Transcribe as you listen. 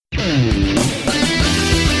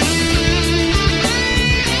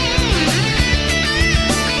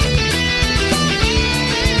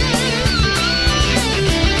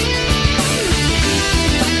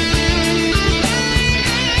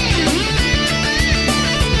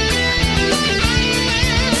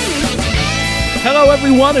Hello,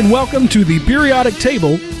 everyone, and welcome to the Periodic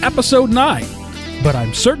Table, Episode 9. But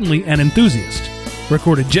I'm Certainly an Enthusiast,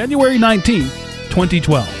 recorded January 19th,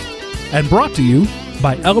 2012, and brought to you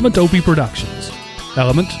by Element OP Productions.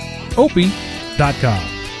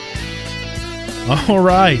 ElementOP.com. All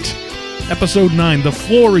right, Episode 9, the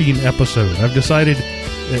fluorine episode. I've decided,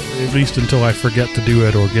 at least until I forget to do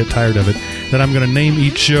it or get tired of it, that I'm going to name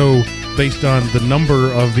each show based on the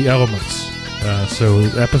number of the elements. So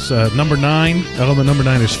episode number 9, element number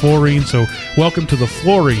 9 is fluorine. So welcome to the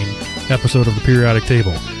fluorine episode of the Periodic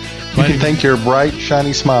Table. You can thank your bright,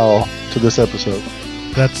 shiny smile to this episode.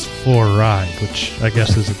 That's fluoride, which I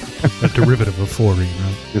guess is a derivative of fluorine,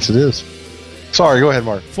 right? Yes, it is. Sorry, go ahead,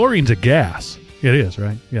 Mark. Fluorine's a gas. It is,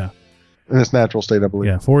 right? Yeah. In its natural state, I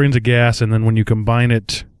believe. Yeah, fluorine's a gas, and then when you combine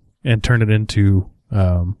it and turn it into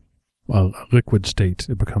a liquid state,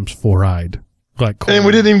 it becomes fluoride. Like coal. And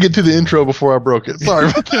we didn't even get to the intro before I broke it. Sorry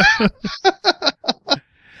about that.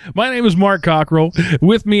 My name is Mark Cockrell.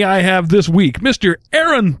 With me I have this week Mr.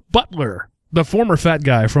 Aaron Butler, the former fat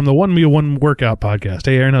guy from the One Meal, One Workout podcast.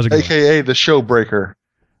 Hey, Aaron, how's it going? AKA the show breaker.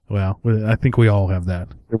 Well, I think we all have that.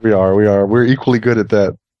 We are. We're equally good at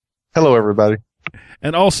that. Hello, everybody.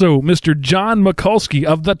 And also Mr. John Mikulski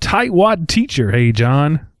of the Tightwad Teacher. Hey,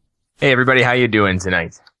 John. Hey, everybody. How you doing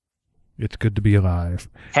tonight? It's good to be alive.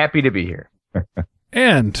 Happy to be here.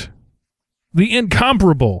 And the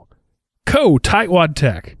incomparable co-Tightwad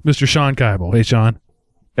Tech, Mr. Shawn Kibel. Hey, Shawn.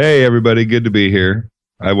 Hey, everybody. Good to be here.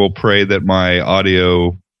 I will pray that my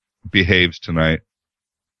audio behaves tonight.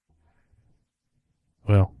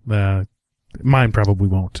 Well, mine probably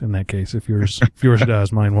won't in that case. If yours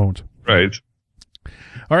does, mine won't. Right.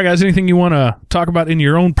 All right, guys. Anything you want to talk about in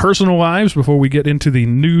your own personal lives before we get into the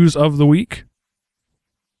news of the week?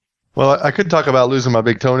 Well, I could talk about losing my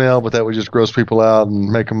big toenail, but that would just gross people out and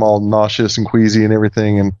make them all nauseous and queasy and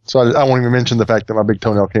everything. And so I won't even mention the fact that my big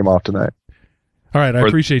toenail came off tonight. All right, I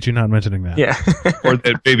appreciate you not mentioning that. Yeah. Or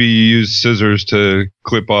that maybe you use scissors to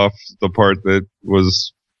clip off the part that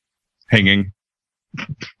was hanging. At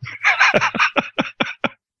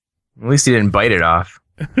least you didn't bite it off.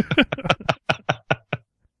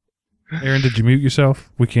 Aaron, did you mute yourself?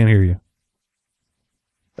 We can't hear you.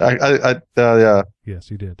 Yeah.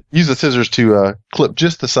 Yes, you did. Use the scissors to clip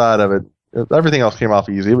just the side of it. Everything else came off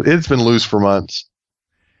easy. It's been loose for months.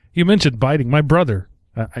 You mentioned biting. My brother,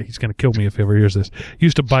 he's going to kill me if he ever hears this,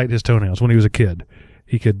 used to bite his toenails when he was a kid.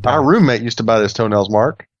 He could. Our roommate used to bite his toenails,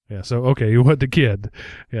 Mark. Yeah, so, okay, you wasn't a kid.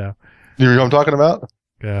 Yeah. You know what I'm talking about?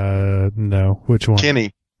 No. Which one?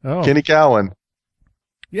 Kenny. Oh. Kenny Cowan.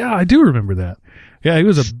 Yeah, I do remember that. Yeah, he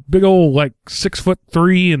was a big old,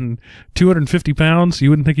 6'3" and 250 pounds.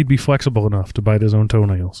 You wouldn't think he'd be flexible enough to bite his own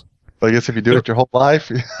toenails. But I guess if you do it your whole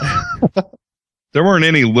life. There weren't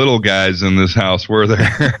any little guys in this house, were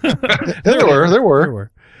there? There were.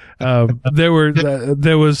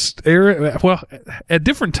 There was, well, at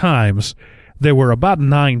different times, there were about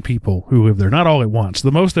 9 people who lived there. Not all at once.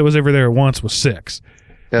 The most that was ever there at once was 6.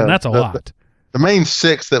 Yeah, and that's a lot. The main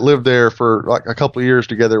 6 that lived there for a couple of years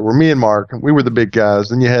together were me and Mark. We were the big guys.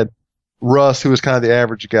 Then you had Russ, who was kind of the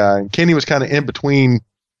average guy. And Kenny was kind of in between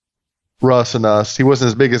Russ and us. He wasn't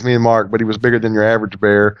as big as me and Mark, but he was bigger than your average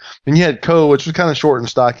bear. Then you had Cole, which was kind of short and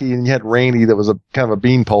stocky. And you had Randy, that was a kind of a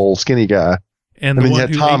beanpole, skinny guy. And then you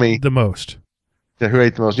had Tommy, ate the most. Yeah, who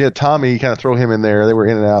ate the most. You had Tommy, kind of throw him in there. They were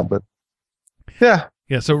in and out, but yeah.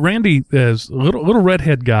 Yeah, so Randy is a little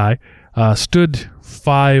redhead guy, stood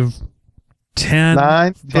 5'10",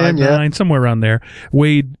 9, somewhere around there,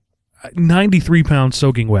 weighed 93 pounds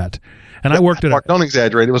soaking wet. And I worked at don't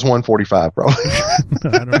exaggerate, it was 145 probably. I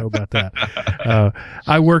don't know about that.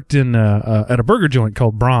 I worked in at a burger joint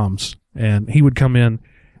called Brahms, and he would come in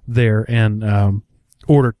there and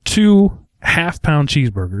order 2 half-pound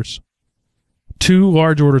cheeseburgers, 2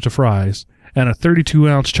 large orders of fries, and a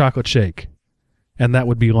 32-ounce chocolate shake. And that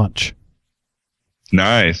would be lunch.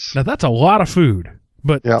 Nice. Now, that's a lot of food.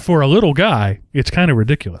 But for a little guy, it's kind of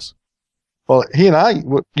ridiculous. Well, he and I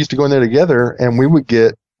used to go in there together, and we would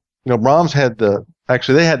get, Brahms had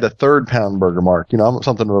they had the 3rd-pound burger, Mark. I'm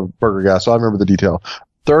something of a burger guy, so I remember the detail.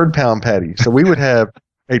 3rd-pound patty. So we would have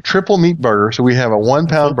a triple meat burger. So we have a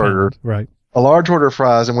 1-pound burger, right? A large order of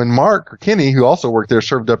fries. And when Mark or Kenny, who also worked there,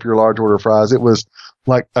 served up your large order of fries, it was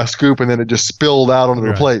like a scoop, and then it just spilled out onto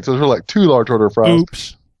the plate. So those were like 2 large order of fries.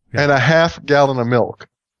 Oops. Yeah. And a half gallon of milk.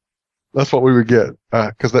 That's what we would get.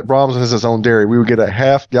 Because that Brahms has his own dairy. We would get a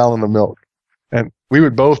half gallon of milk. And we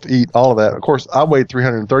would both eat all of that. Of course, I weighed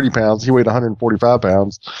 330 pounds. He weighed 145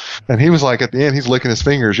 pounds. And he was like, at the end, he's licking his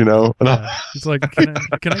fingers, And he's like, can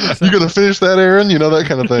I get you going to finish that, Aaron? That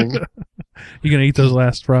kind of thing. You gonna eat those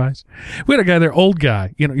last fries? We had a guy there, old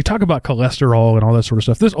guy. You know, you talk about cholesterol and all that sort of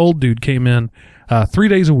stuff. This old dude came in 3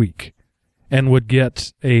 days a week and would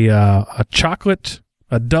get a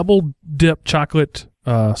double dip chocolate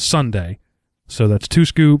sundae. So that's 2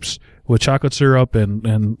 scoops with chocolate syrup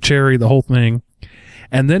and cherry, the whole thing,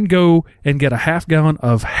 and then go and get a half gallon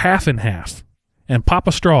of half and half and pop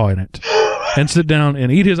a straw in it and sit down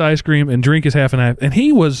and eat his ice cream and drink his half and half. And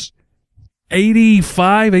he was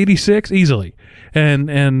 85, 86 easily.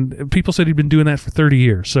 And people said he'd been doing that for 30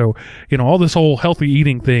 years. So, you know, all this whole healthy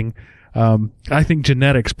eating thing, I think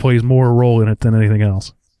genetics plays more a role in it than anything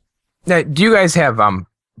else. Now, do you guys have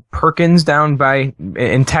Perkins down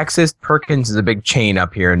in Texas? Perkins is a big chain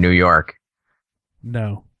up here in New York.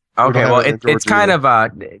 No. Okay, well, it's kind of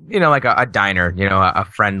like a diner, a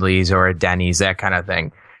Friendly's or a Denny's, that kind of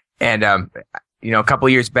thing. And, a couple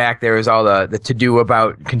of years back, there was all the to-do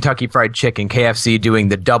about Kentucky Fried Chicken, KFC doing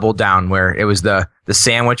the double down, where it was the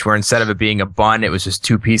sandwich where instead of it being a bun, it was just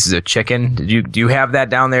 2 pieces of chicken. Do you have that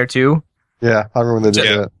down there too? Yeah, I remember when they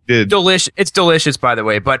did that. It's delicious, by the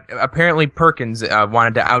way. But apparently Perkins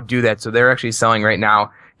wanted to outdo that, so they're actually selling right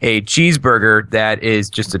now a cheeseburger that is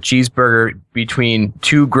just a cheeseburger between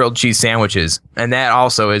 2 grilled cheese sandwiches, and that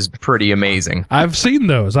also is pretty amazing. I've seen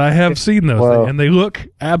those. I have seen those, Wow. and they look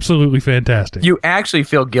absolutely fantastic. You actually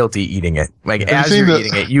feel guilty eating it. Like, as you're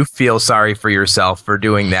eating it, you feel sorry for yourself for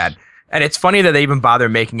doing that. And it's funny that they even bother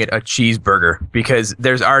making it a cheeseburger, because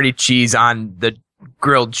there's already cheese on the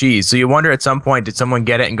grilled cheese. So you wonder at some point, did someone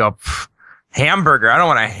get it and go, hamburger? I don't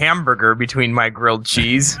want a hamburger between my grilled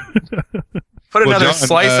cheese. Put another John,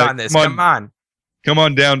 slice on this. Come on. Come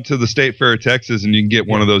on down to the State Fair, Texas, and you can get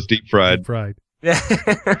one of those deep fried.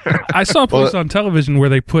 I saw a place on television where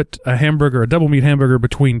they put a double meat hamburger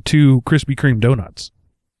between 2 Krispy Kreme donuts.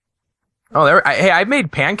 Oh, I've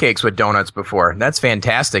made pancakes with donuts before. That's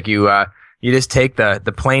fantastic. You just take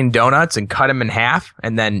the plain donuts and cut them in half,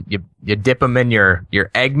 and then you dip them in your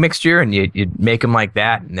egg mixture, and you make them like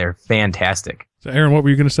that, and they're fantastic. So, Aaron, what were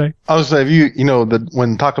you going to say? I was going to say,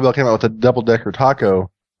 when Taco Bell came out with the double-decker taco,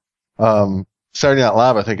 Saturday Night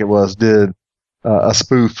Live, I think it was, did a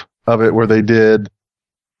spoof of it where they did,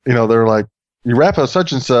 they're like, you wrap a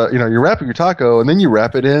such and such, you wrap your taco, and then you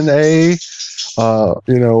wrap it in a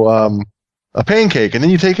pancake, and then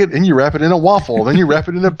you take it and you wrap it in a waffle, then you wrap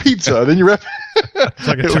it in a pizza, then you wrap it's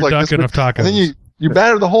like a turducken of tacos. And then you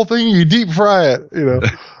batter the whole thing and you deep fry it,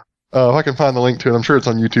 if I can find the link to it, I'm sure it's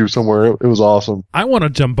on YouTube somewhere. It was awesome. I want a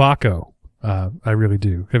Jumbaco. I really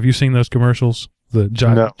do. Have you seen those commercials? The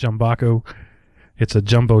Jumbaco. It's a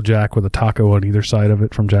jumbo jack with a taco on either side of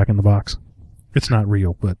it from Jack in the Box. It's not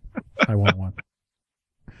real, but I want one.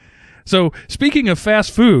 So, speaking of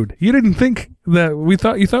fast food, you didn't think that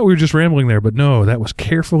you thought we were just rambling there, but no, that was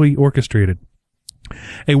carefully orchestrated.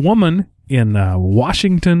 A woman in Los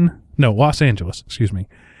Angeles,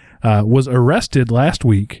 was arrested last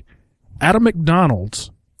week at a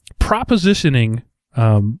McDonald's propositioning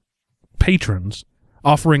patrons,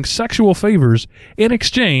 offering sexual favors in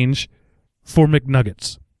exchange for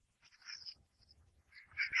McNuggets.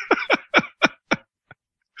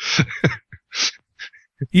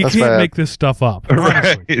 You That's can't bad. make this stuff up.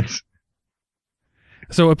 Honestly. Right.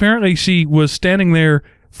 So apparently she was standing there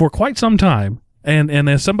for quite some time, and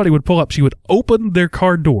as somebody would pull up, she would open their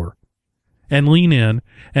car door and lean in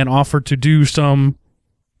and offer to do some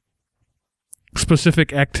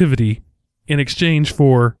specific activity in exchange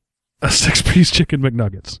for a 6-piece chicken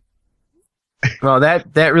McNuggets. Well,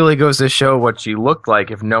 that really goes to show what she looked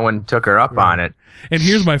like if no one took her up on it. And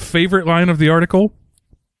here's my favorite line of the article.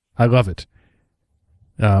 I love it.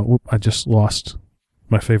 I just lost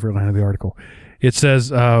my favorite line of the article. It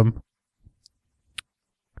says,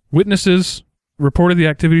 witnesses reported the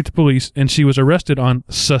activity to police, and she was arrested on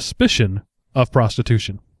suspicion of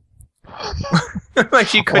prostitution. Like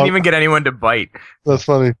she couldn't even get anyone to bite. That's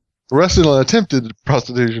funny. Arrested on attempted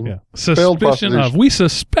prostitution. Yeah. Failed Suspicion prostitution. of. We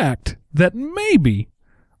suspect that maybe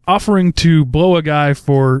offering to blow a guy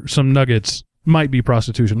for some nuggets might be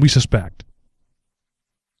prostitution. We suspect.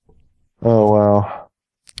 Oh, wow.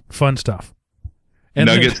 Fun stuff. And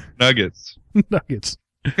Nuggets. Nuggets.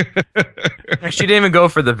 She didn't even go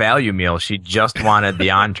for the value meal. She just wanted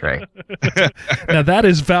the entree. Now that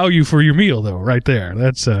is value for your meal, though, right there.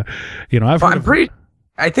 That's I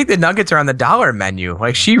think the nuggets are on the dollar menu.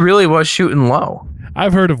 Like, she really was shooting low.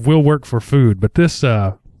 I've heard of will work for food, but this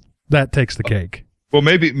that takes the cake. Well,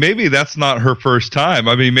 maybe that's not her first time.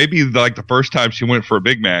 I mean, maybe like the first time she went for a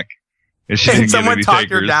Big Mac. And she didn't get any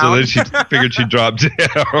takers, so then she figured she'd drop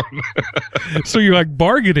down. So you're like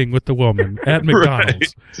bargaining with the woman at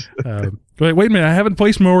McDonald's. Right. Wait a minute, I haven't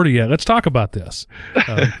placed my order yet. Let's talk about this.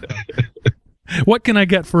 What can I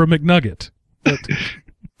get for a McNugget?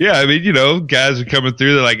 Yeah, I mean, guys are coming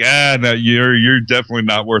through. They're like, no, you're definitely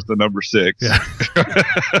not worth the number 6. Yeah.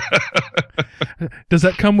 Does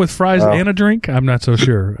that come with fries and a drink? I'm not so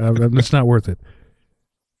sure. It's not worth it.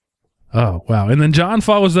 Oh, wow. And then John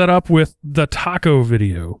follows that up with the taco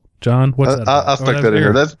video. John, what's that? I'll stick that in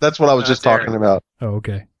here. That's what I was just talking about. Oh,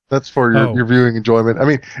 okay. That's for your viewing enjoyment. I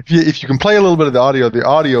mean, if you can play a little bit of the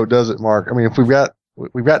audio does it, Mark. I mean, if we've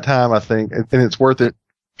got time, I think, and it's worth it.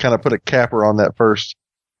 Kind of put a capper on that first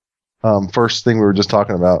thing we were just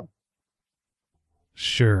talking about.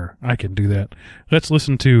 Sure, I can do that. Let's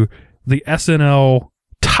listen to the SNL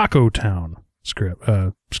Taco Town skit.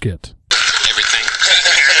 Everything.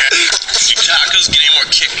 You tacos get any more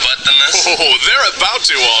kick butt than this? Oh, they're about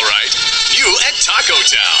to, all right. New at Taco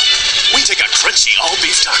Town. We take a crunchy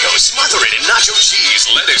all-beef taco, smother it in nacho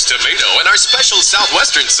cheese, lettuce, tomato, and our special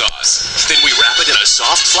Southwestern sauce. Then we wrap it in a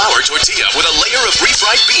soft flour tortilla with a layer of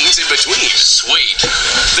refried beans in between. Sweet.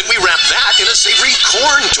 Then we wrap that in a savory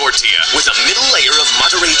corn tortilla with a middle layer of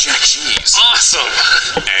Monterey Jack cheese. Awesome.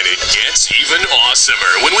 And it gets even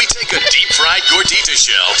awesomer when we take a deep-fried gordita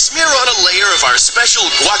shell, smear on a layer of our special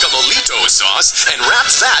guacamolito sauce, and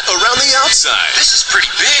wrap that around the outside. This is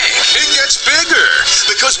pretty big. It gets bigger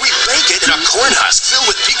because we bake it in a corn husk filled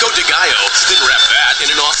with pico de gallo, then wrap that in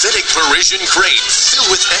an authentic Parisian crate filled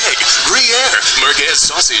with egg, Gruyere, merguez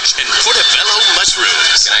sausage, and portobello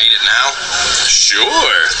mushrooms. Can I eat it now?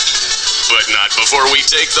 Sure. But not before we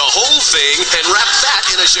take the whole thing and wrap that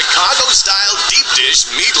in a Chicago-style deep dish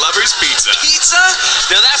meat lovers pizza. Pizza?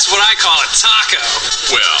 Now that's what I call a taco.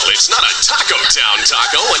 Well, it's not a Taco Town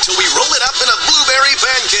taco until we roll it up in a blueberry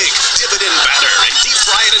pancake, dip it in batter, and deep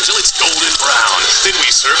fry it until it's golden brown. Then we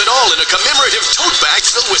serve it all in a commemorative tote bag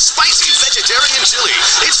filled with spicy vegetarian chili.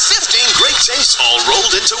 It's 15 great tastes all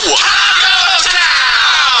rolled into one. Taco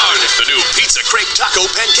Town! The new pizza crepe taco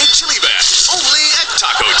pancake chili bag, only at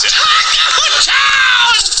Taco Town. Taco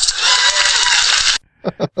Town!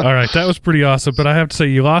 All right, that was pretty awesome, but I have to say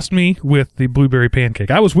you lost me with the blueberry pancake.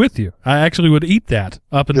 I was with you. I actually would eat that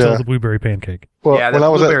up until the blueberry pancake. Well, the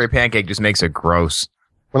blueberry pancake just makes it gross.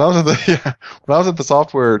 When I was at the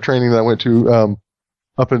software training that I went to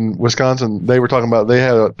up in Wisconsin, they were talking about they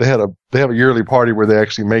have a yearly party where they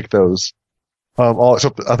actually make those.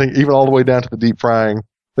 So I think even all the way down to the deep frying.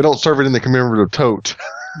 They don't serve it in the commemorative tote.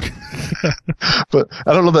 But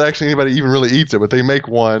I don't know that actually anybody even really eats it, but they make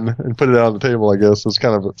one and put it out on the table, I guess. It's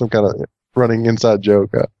kind of some kind of running inside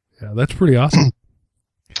joke. Yeah, that's pretty awesome.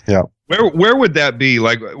 Yeah. Where would that be?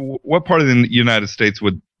 Like, what part of the United States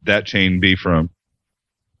would that chain be from?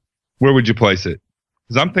 Where would you place it?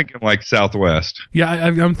 Because I'm thinking like Southwest. Yeah,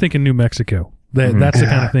 I'm thinking New Mexico. That's the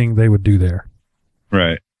kind of thing they would do there.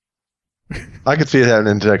 Right. I could see it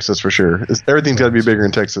happening in Texas for sure. Everything's got to be bigger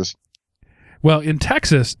in Texas. Well, in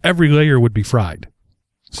Texas, every layer would be fried.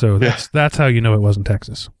 So that's how you know it wasn't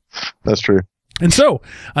Texas. That's true. And so,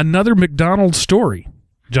 another McDonald's story.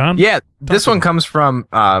 John? Yeah, this one comes from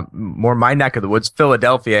more my neck of the woods,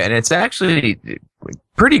 Philadelphia, and it's actually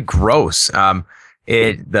pretty gross.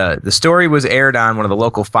 The story was aired on one of the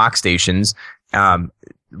local Fox stations.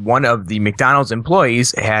 One of the McDonald's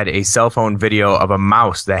employees had a cell phone video of a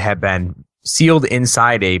mouse that had been sealed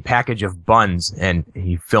inside a package of buns, and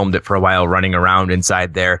he filmed it for a while running around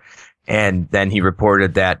inside there. And then he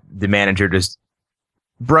reported that the manager just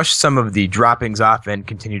brushed some of the droppings off and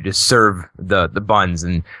continued to serve the buns.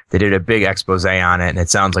 And they did a big expose on it, and it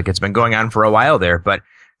sounds like it's been going on for a while there. But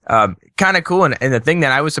kind of cool. And the thing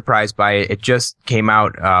that I was surprised by, it just came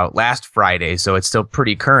out last Friday, so it's still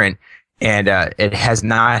pretty current. And it has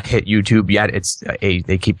not hit YouTube yet.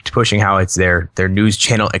 They keep pushing how it's their news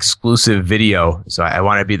channel exclusive video. So I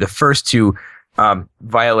want to be the first to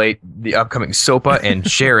violate the upcoming SOPA and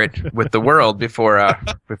share it with the world before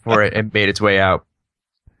it made its way out.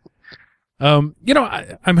 I'm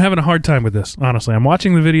having a hard time with this, honestly. I'm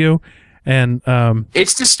watching the video, and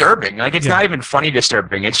it's disturbing. Like, it's not even funny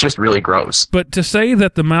disturbing. It's just really gross. But to say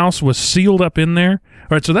that the mouse was sealed up in there, all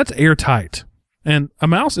right, so that's airtight. And a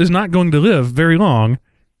mouse is not going to live very long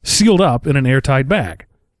sealed up in an airtight bag.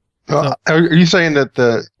 Are you saying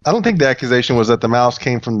that I don't think the accusation was that the mouse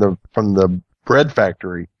came from the bread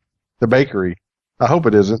factory, the bakery. I hope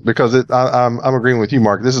it isn't, because I'm agreeing with you,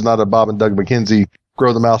 Mark. This is not a Bob and Doug McKenzie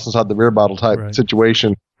grow the mouse inside the beer bottle type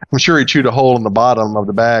situation. I'm sure he chewed a hole in the bottom of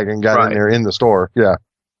the bag and got in there in the store. Yeah.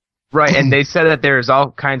 Right. And they said that there's all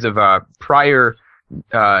kinds of prior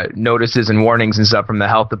notices and warnings and stuff from the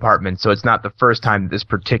health department. So it's not the first time this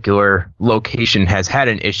particular location has had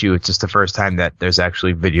an issue. It's just the first time that there's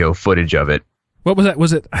actually video footage of it. What was that?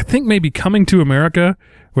 Was it, I think maybe Coming to America,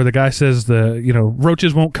 where the guy says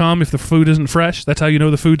roaches won't come if the food isn't fresh? That's how you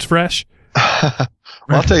know the food's fresh? Well,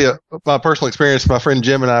 I'll tell you my personal experience. My friend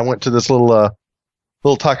Jim and I went to this little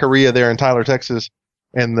taqueria there in Tyler, Texas,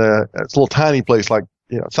 and it's a little tiny place, like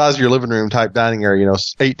size of your living room type dining area.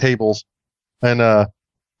 8 tables, and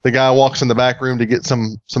the guy walks in the back room to get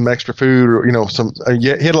some extra food, or he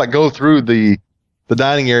had to like go through the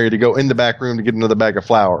dining area to go in the back room to get another bag of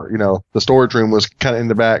flour. The storage room was kind of in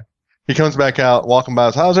the back. He comes back out, walking by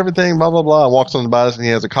us, how's everything? Blah blah blah. Walks on by us, and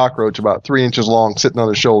he has a cockroach about 3 inches long sitting on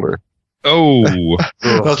his shoulder. Oh,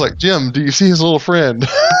 I was like, Jim, do you see his little friend?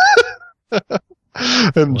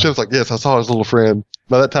 And Jim's like, yes, I saw his little friend.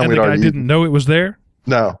 By that time, we'd already eaten. Didn't know it was there?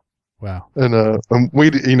 No. Wow. And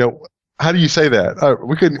we, how do you say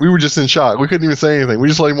that? We were just in shock. We couldn't even say anything. We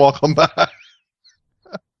just let him walk on by.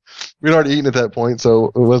 We'd already eaten at that point,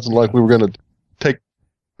 so it wasn't like we were going to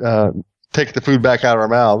take the food back out of our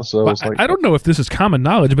mouths. So it's like, I don't know if this is common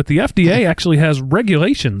knowledge, but the FDA actually has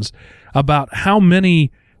regulations about how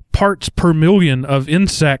many parts per million of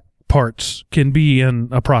insect parts can be in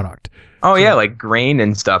a product. Oh, yeah, like grain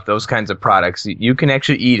and stuff, those kinds of products. You can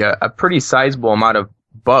actually eat a pretty sizable amount of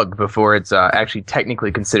bug before it's actually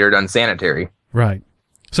technically considered unsanitary. Right.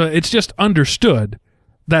 So it's just understood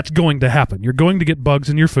that's going to happen. You're going to get bugs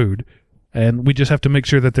in your food, and we just have to make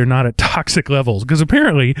sure that they're not at toxic levels, because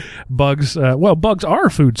apparently bugs are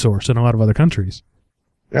a food source in a lot of other countries.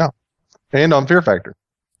 Yeah. And on Fear Factor.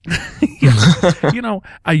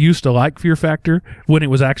 I used to like Fear Factor when it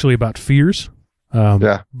was actually about fears.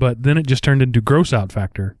 But then it just turned into Gross Out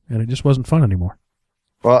Factor, and it just wasn't fun anymore.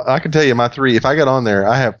 Well, I can tell you my 3. If I got on there,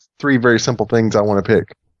 I have 3 very simple things I want to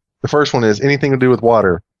pick. The first one is anything to do with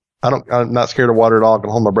water. I'm not scared of water at all. I can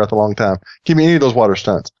hold my breath a long time. Give me any of those water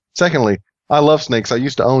stunts. Secondly, I love snakes. I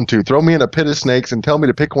used to own 2. Throw me in a pit of snakes and tell me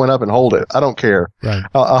to pick one up and hold it. I don't care. Right.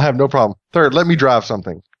 I'll have no problem. Third, let me drive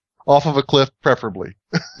something. Off of a cliff, preferably.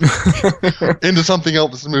 Into something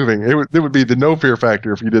else that's moving. It would be the no fear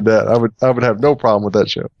factor if you did that. I would have no problem with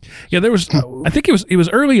that show. Yeah, there was. I think it was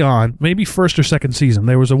early on, maybe first or second season.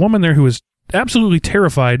 There was a woman there who was absolutely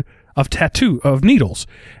terrified of needles,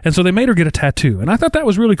 and so they made her get a tattoo. And I thought that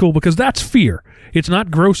was really cool because that's fear. It's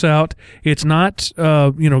not gross out. It's not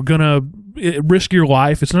gonna risk your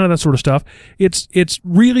life. It's none of that sort of stuff. It's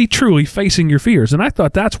really truly facing your fears. And I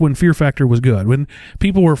thought that's when Fear Factor was good. When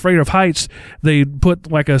people were afraid of heights, they'd put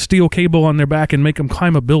like a steel cable on their back and make them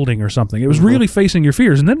climb a building or something. It was really facing your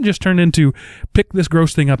fears. And then it just turned into pick this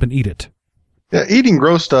gross thing up and eat it. Yeah, eating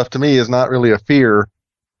gross stuff to me is not really a fear.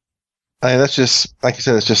 I mean, that's just, like you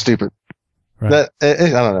said, it's just stupid. Right. I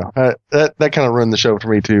don't know. That kind of ruined the show for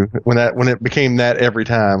me too. When it became that every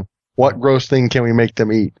time. What gross thing can we make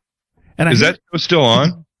them eat? And is that still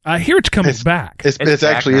on? I hear it's coming back. It's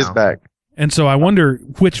actually is back. And so I wonder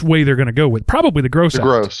which way they're going to go with. Probably the gross. The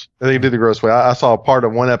gross. They did the gross way. I saw a part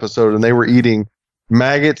of one episode, and they were eating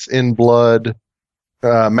maggots in blood,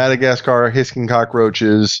 Madagascar hissing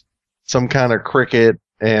cockroaches, some kind of cricket,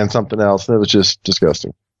 and something else. It was just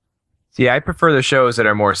disgusting. See, I prefer the shows that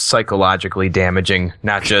are more psychologically damaging,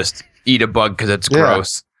 not just eat a bug because it's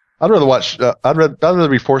gross. I'd rather watch. I'd rather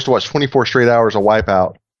be forced to watch 24 straight hours of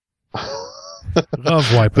Wipeout. Love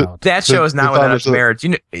Wipeout. That show is not without its merits.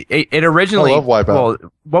 It originally. I love Wipeout. Well,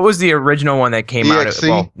 what was the original one that came out?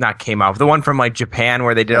 Well, not came out. The one from like Japan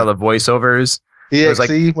where they did all the voiceovers.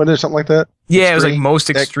 EXE, was there something like that? Yeah, it was like Most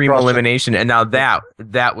Extreme Elimination, and now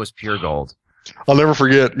that was pure gold. I'll never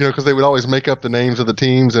forget, because they would always make up the names of the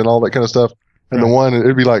teams and all that kind of stuff. And the one,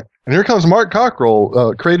 it'd be like, and here comes Mark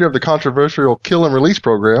Cockrell, creator of the controversial Kill and Release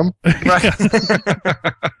program. Right.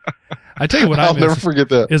 I tell you what, I'll never forget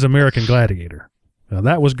that. Is American Gladiator. Now,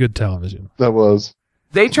 that was good television. That was.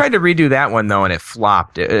 They tried to redo that one though, and it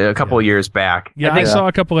flopped a couple of years back. Yeah, I saw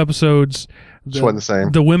a couple episodes. It wasn't the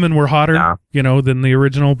same. The women were hotter, than the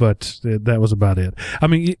original, but that was about it. I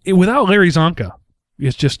mean, without Larry Zonka,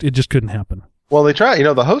 it just couldn't happen. Well, they tried.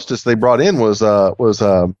 The hostess they brought in was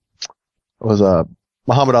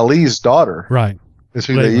Muhammad Ali's daughter. Right. Is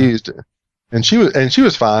who they used, and she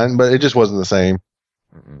was fine, but it just wasn't the same.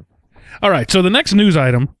 All right. So the next news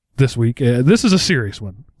item this week, this is a serious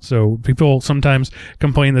one. So people sometimes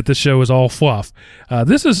complain that this show is all fluff.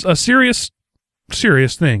 This is a serious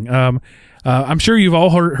thing. I'm sure you've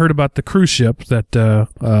all heard about the cruise ship that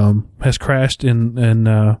has crashed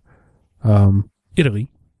in Italy,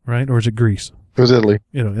 right? Or is it Greece? It was Italy.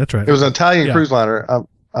 That's right. It was an Italian cruise liner. It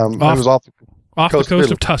was off the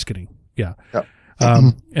coast of Tuscany. Yeah.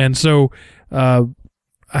 And so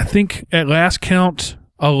I think at last count,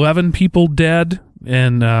 11 people dead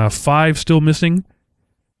and 5 still missing.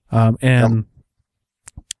 And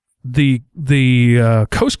the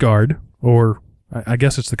Coast Guard, or I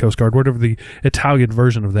guess it's the Coast Guard, whatever the Italian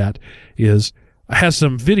version of that is, has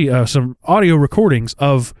some audio recordings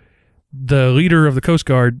of the leader of the Coast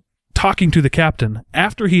Guard talking to the captain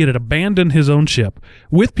after he had abandoned his own ship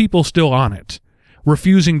with people still on it,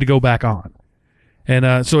 refusing to go back on.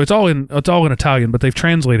 And so it's all in Italian, but they've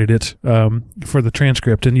translated it for the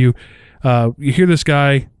transcript. And you hear this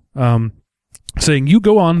guy saying, "You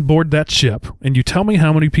go on board that ship and you tell me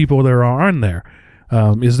how many people there are on there.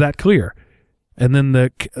 Is that clear?" And then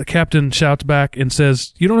the captain shouts back and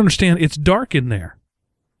says, "You don't understand. It's dark in there."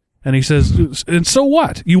 And he says, "And so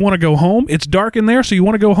what? You want to go home? It's dark in there, so you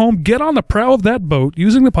want to go home? Get on the prow of that boat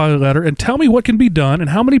using the pilot ladder and tell me what can be done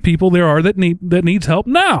and how many people there are that needs help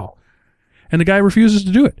now." And the guy refuses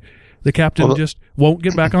to do it. The captain just won't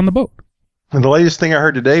get back on the boat. And the latest thing I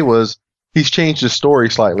heard today was he's changed his story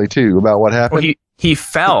slightly too about what happened. Well, he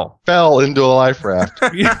fell. He fell into a life raft.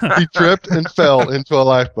 Yeah. He tripped and fell into a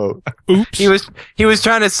lifeboat. Oops. He was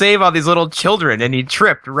trying to save all these little children, and he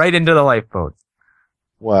tripped right into the lifeboat.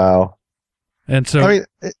 Wow. And so, I mean,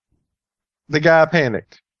 the guy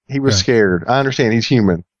panicked. He was scared. I understand he's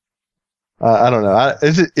human. I don't know.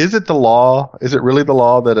 Is it the law? Is it really the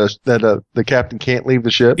law that the captain can't leave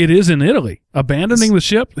the ship? it is in Italy. Abandoning the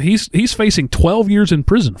ship, he's facing 12 years in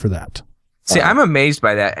prison for that. See, I'm amazed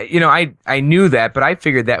by that. You know, I knew that, but I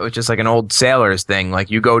figured that was just like an old sailor's thing. Like,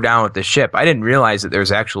 you go down with the ship. I didn't realize that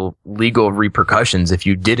there's actual legal repercussions if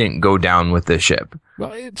you didn't go down with the ship.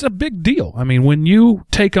 Well, it's a big deal. I mean, when you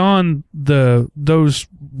take on those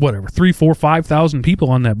 3,000, 4,000, 5,000 people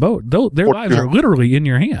on that boat, their lives are literally in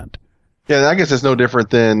your hand. Yeah, I guess it's no different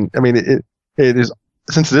than. I mean, it is,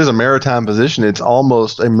 since it is a maritime position. It's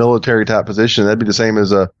almost a military type position. That'd be the same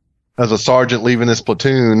as a sergeant leaving his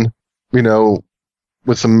platoon, you know,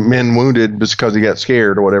 with some men wounded just because he got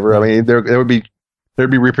scared or whatever. I mean, there'd be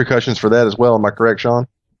repercussions for that as well. Am I correct, Shawn?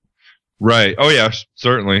 Right. Oh yeah,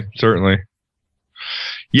 certainly.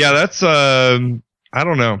 Yeah, that's I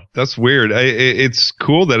don't know. That's weird. It's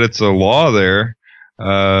cool that it's a law there,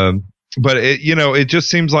 but it just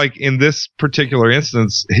seems like in this particular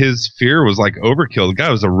instance, his fear was like overkill. The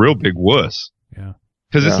guy was a real big wuss. Yeah.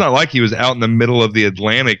 Because it's not like he was out in the middle of the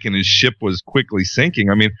Atlantic and his ship was quickly sinking.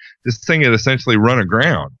 I mean, this thing had essentially run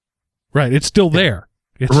aground. Right. It's still there.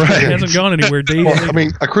 It hasn't gone anywhere. Well, I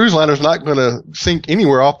mean, a cruise liner's not going to sink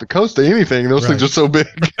anywhere off the coast of anything. Those things are so big.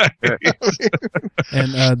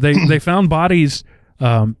 And they found bodies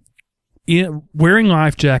wearing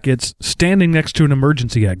life jackets standing next to an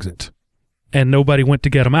emergency exit. And nobody went to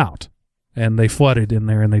get them out. And they flooded in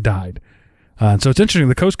there and they died. So it's interesting.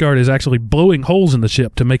 The Coast Guard is actually blowing holes in the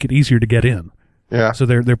ship to make it easier to get in. Yeah. So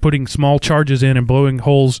they're putting small charges in and blowing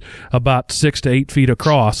holes about 6 to 8 feet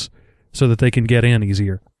across so that they can get in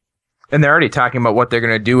easier. And they're already talking about what they're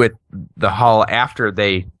going to do with the hull after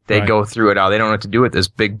they go through it all. They don't know what to do with this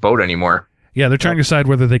big boat anymore. Yeah, they're trying to decide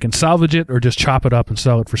whether they can salvage it or just chop it up and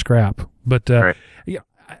sell it for scrap. But yeah,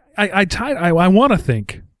 I want to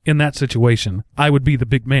think in that situation I would be the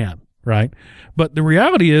big man, right? But the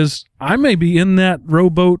reality is I may be in that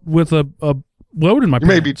rowboat with a load in my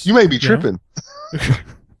pants. You may be tripping.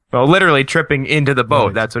 Well, literally tripping into the boat.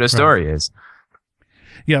 Right. That's what his story is.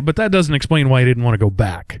 Yeah, but that doesn't explain why he didn't want to go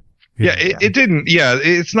back. Yeah, it didn't. Yeah,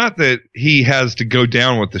 it's not that he has to go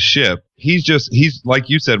down with the ship. He's like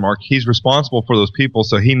you said, Mark. He's responsible for those people,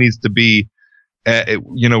 so he needs to be,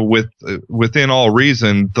 within all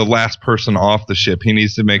reason, the last person off the ship. He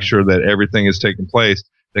needs to make sure that everything is taking place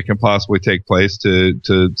that can possibly take place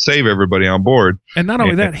to save everybody on board. And not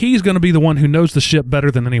only that, he's going to be the one who knows the ship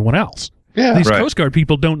better than anyone else. Yeah, these Coast Guard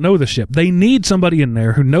people don't know the ship. They need somebody in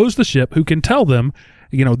there who knows the ship, who can tell them,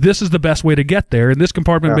 this is the best way to get there, and this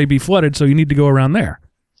compartment may be flooded, so you need to go around there.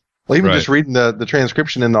 Well, even just reading the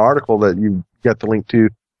transcription in the article that you got the link to,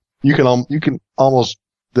 you can almost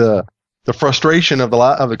the frustration of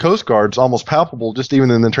the Coast Guard's almost palpable just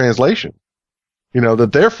even in the translation.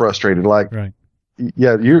 That they're frustrated. Like,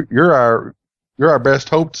 yeah, you're our best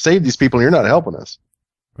hope to save these people, and you're not helping us.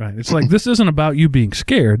 Right. It's like, this isn't about you being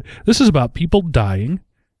scared. This is about people dying.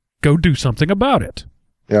 Go do something about it.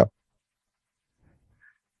 Yeah.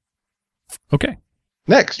 Okay.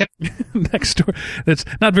 Next story. That's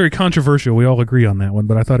not very controversial. We all agree on that one,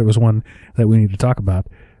 but I thought it was one that we need to talk about.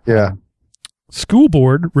 Yeah. School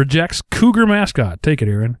board rejects cougar mascot. Take it,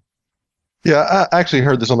 Aaron. Yeah, I actually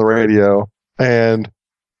heard this on the radio, and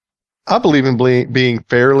I believe in being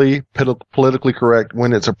fairly politically correct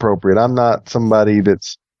when it's appropriate. I'm not somebody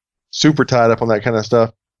that's super tied up on that kind of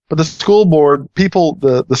stuff. But the school board,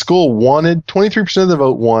 the school wanted, 23% of the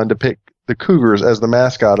vote won to pick the Cougars as the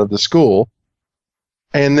mascot of the school.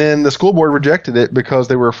 And then the school board rejected it because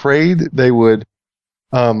they were afraid they would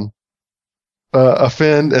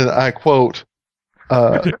offend, and I quote,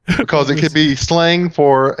 because it could be slang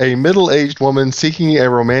for a middle-aged woman seeking a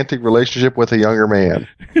romantic relationship with a younger man.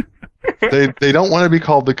 They don't want to be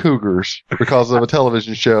called the Cougars because of a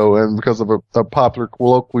television show and because of a popular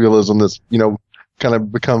colloquialism that's, kind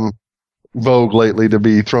of become vogue lately to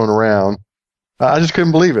be thrown around. I just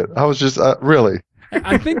couldn't believe it. I was just really.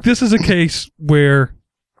 I think this is a case where,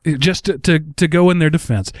 just to go in their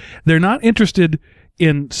defense, they're not interested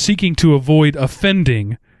in seeking to avoid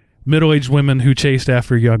offending middle-aged women who chased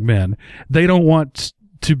after young men. They don't want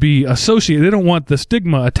to be associated. They don't want the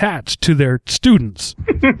stigma attached to their students.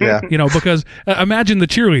 Yeah. Because imagine the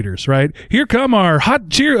cheerleaders, right? Here come our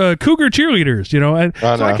hot cougar cheerleaders,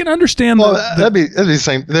 So I can understand. Well, that'd be the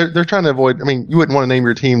same. They're trying to avoid, you wouldn't want to name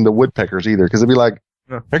your team the Woodpeckers either, because it'd be like,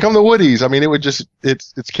 here come the Woodies. It would just, it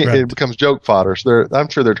becomes joke fodder. So I'm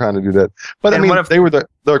sure they're trying to do that. But they were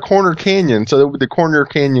the Corner Canyon, so they were the Corner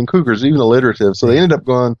Canyon Cougars, even alliterative. So they ended up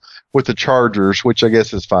going with the Chargers, which I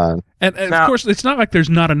guess is fine. And of course, it's not like there's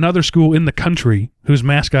not another school in the country whose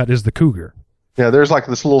mascot is the Cougar. Yeah, there's like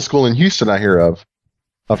this little school in Houston I've heard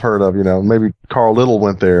of, maybe Carl Little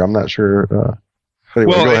went there. I'm not sure.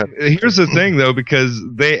 Anyway, well, here's the thing, though, because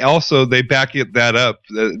they back that up.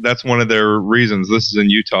 That's one of their reasons. This is in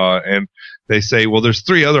Utah, and they say, well, there's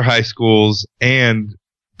 3 other high schools and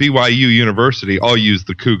BYU University all use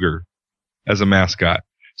the Cougar as a mascot.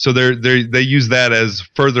 So they use that as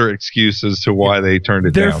further excuse as to why they turned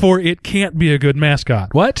it down. Therefore, it can't be a good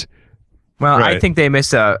mascot. What? Well, Right. I think they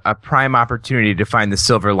missed a prime opportunity to find the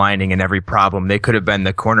silver lining in every problem. They could have been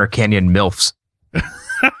the Corner Canyon MILFs.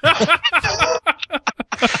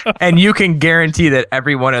 And you can guarantee that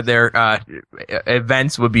every one of their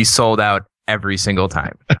events would be sold out every single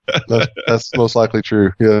time. That's most likely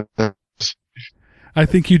true. Yeah. I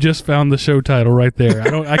think you just found the show title right there.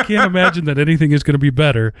 I can't imagine that anything is going to be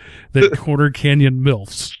better than Corner Canyon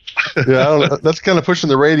MILFs. Yeah, that's kind of pushing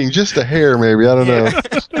the rating just a hair, maybe. I don't know.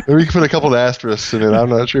 Maybe we can put a couple of asterisks in it. I'm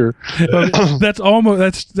not sure.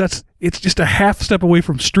 It's just a half step away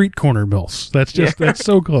from street corner MILFs. That's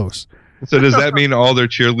so close. So does that mean all their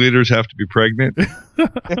cheerleaders have to be pregnant?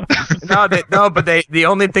 No, but the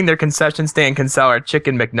only thing their concession stand can sell are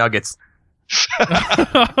chicken McNuggets.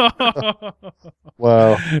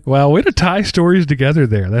 Wow. Wow, way to tie stories together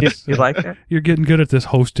there. That's You like that? You're getting good at this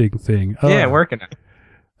hosting thing. Yeah, working it.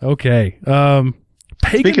 Okay.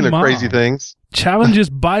 Speaking of crazy things, challenges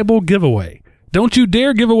Bible giveaway. Don't you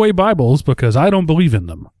dare give away Bibles because I don't believe in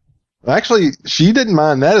them. actually, she didn't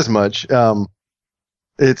mind that as much.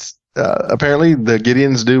 It's apparently the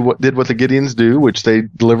Gideons did what the Gideons do, which they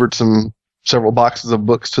delivered several boxes of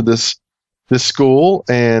books to this school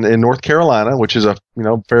and in North Carolina, which is a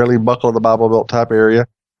fairly buckle of the Bible Belt type area,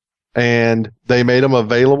 and they made them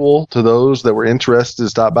available to those that were interested to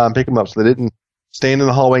stop by and pick them up. So they didn't stand in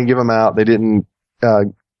the hallway and give them out. They didn't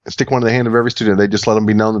stick one in the hand of every student. They just let them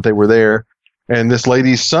be known that they were there. And this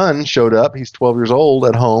lady's son showed up. He's 12 years old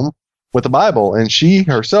at home with a Bible, and she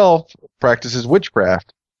herself practices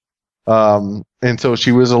witchcraft. And so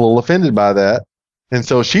she was a little offended by that. And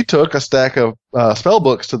so she took a stack of spell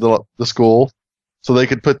books to the school so they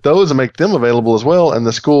could put those and make them available as well. And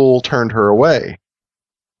the school turned her away.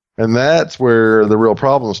 And that's where the real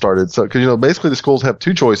problem started. So, because, basically the schools have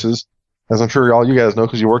two choices, as I'm sure all you guys know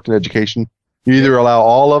because you worked in education. You either allow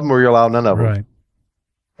all of them or you allow none of them. Right.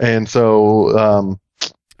 And so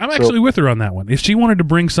I'm actually with her on that one. If she wanted to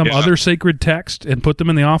bring some other sacred text and put them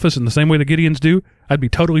in the office in the same way the Gideons do, I'd be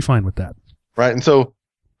totally fine with that. Right. And so,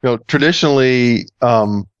 traditionally,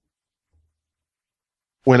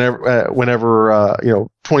 whenever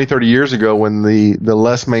 20, 30 years ago, when the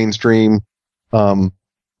less mainstream,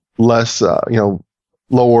 less,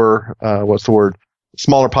 lower,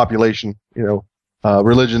 smaller population,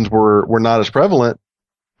 religions were not as prevalent,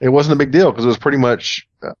 it wasn't a big deal because it was pretty much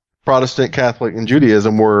Protestant, Catholic, and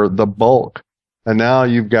Judaism were the bulk. And now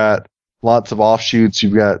you've got lots of offshoots.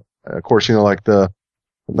 You've got, of course, like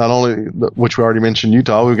not only which we already mentioned,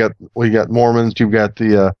 Utah. We got Mormons. You've got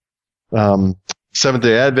the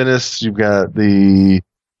Seventh-day Adventists. You've got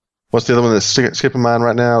what's the other one that's skipping mine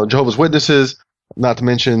right now? Jehovah's Witnesses. Not to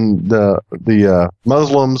mention the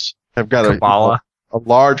Muslims have got a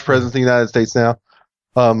large presence in the United States now.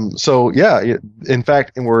 In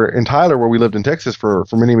fact, in Tyler, where we lived in Texas for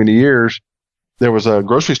many, many years, there was a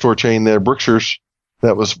grocery store chain there, Brookshire's,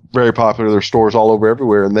 that was very popular. There's stores all over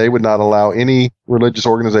everywhere, and they would not allow any religious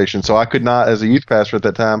organization. So I could not, as a youth pastor at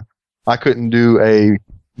that time, I couldn't do a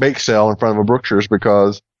bake sale in front of a Brookshire's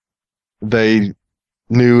because they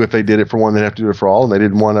knew if they did it for one, they'd have to do it for all, and they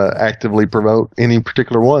didn't want to actively promote any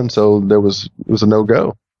particular one, so it was a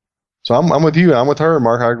no-go. So I'm with you. I'm with her,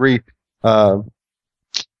 Mark. I agree.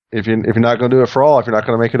 If you're not going to do it for all, if you're not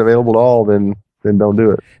going to make it available to all, then don't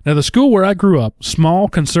do it. Now, the school where I grew up, small,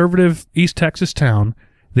 conservative East Texas town,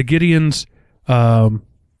 the Gideons, I'm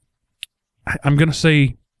going to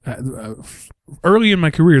say early in my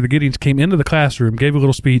career, the Gideons came into the classroom, gave a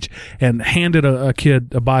little speech, and handed a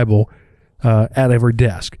kid a Bible at every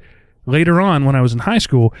desk. Later on, when I was in high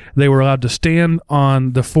school, they were allowed to stand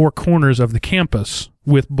on the four corners of the campus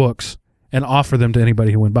with books and offer them to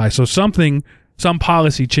anybody who went by. So some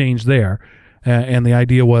policy changed there. And the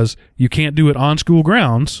idea was you can't do it on school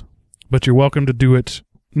grounds, but you're welcome to do it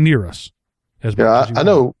near us. I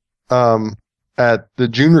know at the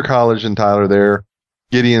junior college in Tyler there,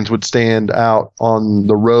 Gideons would stand out on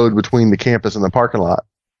the road between the campus and the parking lot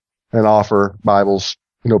and offer Bibles,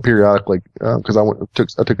 periodically, because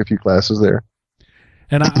I took a few classes there.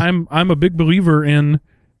 And I'm a big believer in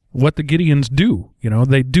what the Gideons do.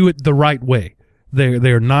 They do it the right way.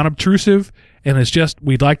 They're non-obtrusive, and it's just,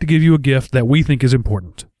 we'd like to give you a gift that we think is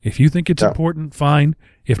important. If you think it's important, fine.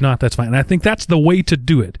 If not, that's fine. And I think that's the way to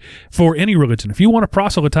do it for any religion. If you want to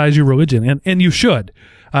proselytize your religion, and you should.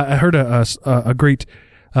 I heard a great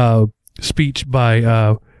speech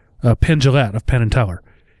by Penn Jillette of Penn and Teller.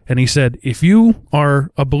 And he said, if you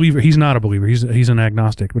are a believer, he's not a believer, he's an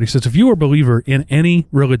agnostic, but he says, if you are a believer in any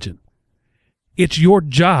religion, it's your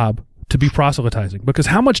job to be proselytizing, because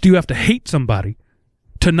how much do you have to hate somebody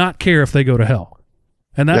to not care if they go to hell?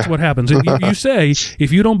 And that's what happens. You say,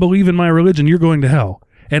 if you don't believe in my religion, you're going to hell.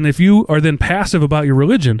 And if you are then passive about your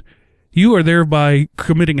religion, you are thereby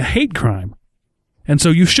committing a hate crime. And so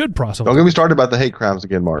you should proselytize. Don't get me started about the hate crimes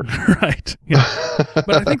again, Mark. Right. Yeah. But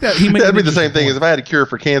I think that he made that'd be the same thing as if I had a cure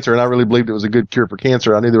for cancer and I really believed it was a good cure for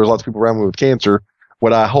cancer. I knew there was lots of people around me with cancer.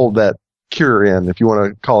 Would I hold that cure in, if you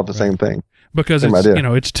want to call it the same thing? Because it's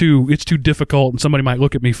it's too difficult, and somebody might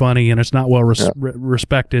look at me funny, and it's not well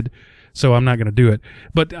respected, so I'm not going to do it.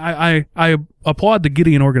 But I applaud the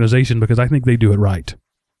Gideon organization because I think they do it right.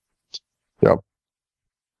 Yep.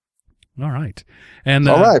 All right. And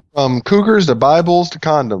all right, from cougars to Bibles to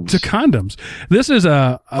condoms. This is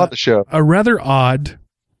a rather odd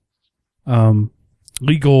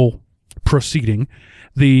legal proceeding.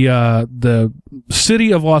 The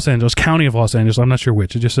city of Los Angeles, county of Los Angeles, I'm not sure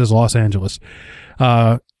which, it just says Los Angeles.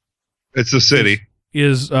 It's the city.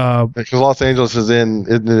 Because Los Angeles isn't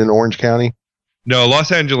it in Orange County? No,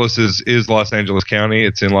 Los Angeles is Los Angeles County.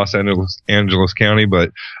 It's in Los Angeles County,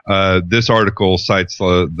 but this article cites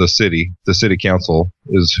the city. The city council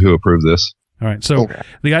is who approved this. All right. So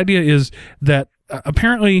the idea is that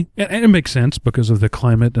apparently, and it makes sense because of the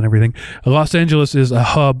climate and everything, Los Angeles is a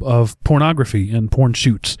hub of pornography and porn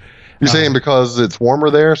shoots. You're saying because it's warmer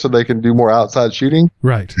there, so they can do more outside shooting?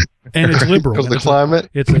 Right. And it's liberal. Because of the climate?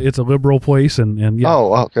 It's a liberal place, and yeah.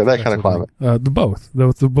 Oh, okay, that kind of climate. Both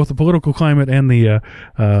the political climate and the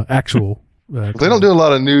actual. They don't do a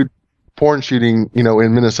lot of nude porn shooting,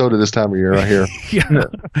 in Minnesota this time of year, I hear. Yeah.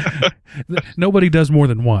 Nobody does more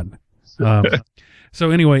than one. So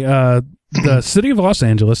anyway, the city of Los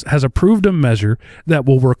Angeles has approved a measure that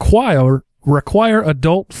will require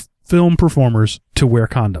adult film performers to wear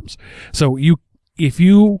condoms. So if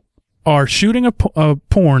you are shooting a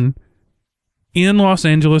porn in Los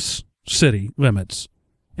Angeles city limits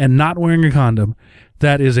and not wearing a condom,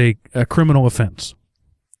 that is a criminal offense.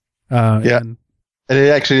 And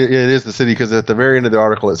it is the city, because at the very end of the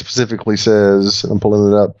article it specifically says, I'm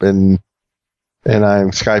pulling it up and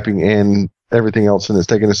I'm Skyping and everything else, and it's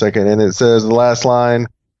taking a second, and it says in the last line,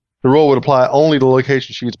 the rule would apply only to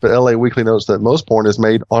location shoots, but LA Weekly notes that most porn is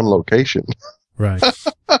made on location. Right.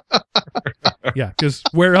 Yeah, because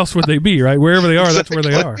where else would they be, right? Wherever they are, exactly.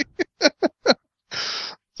 That's where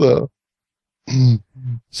they are.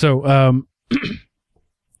 So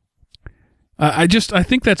I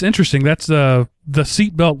think that's interesting. That's the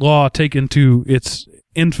seatbelt law taken to its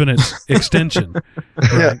infinite extension.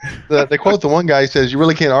 Right? Yeah, they quote the one guy. He says, "You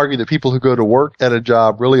really can't argue that people who go to work at a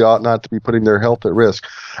job really ought not to be putting their health at risk."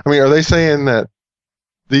 I mean, are they saying that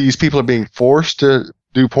these people are being forced to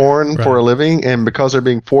do porn for a living, and because they're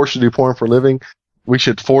being forced to do porn for a living, we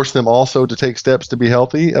should force them also to take steps to be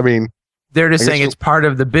healthy? I mean, they're just saying it's part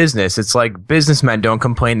of the business. It's like businessmen don't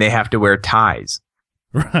complain they have to wear ties.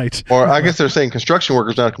 Right. Or I guess they're saying construction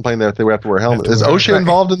workers now complain that they have to wear helmets. Is OSHA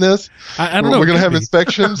involved in this? I don't know. We're going to have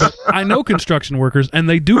inspections. I know construction workers, and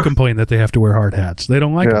they do complain that they have to wear hard hats. They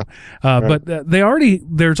don't like them. But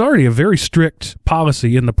there's already a very strict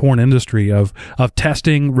policy in the porn industry of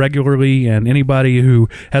testing regularly, and anybody who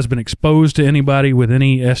has been exposed to anybody with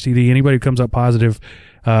any STD, anybody who comes up positive,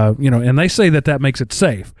 and they say that makes it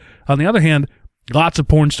safe. On the other hand, lots of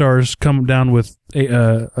porn stars come down with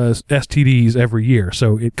STDs every year,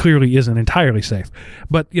 so it clearly isn't entirely safe.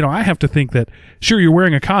 But, I have to think that, sure, you're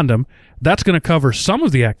wearing a condom. That's going to cover some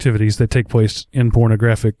of the activities that take place in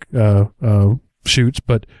pornographic shoots,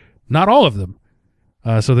 but not all of them.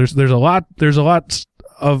 So there's a lot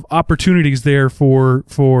of opportunities there for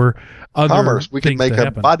other commerce. We could make a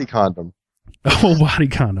happen. body condom. A whole body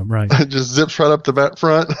condom, right? It just zips right up the back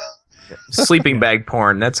front. Sleeping bag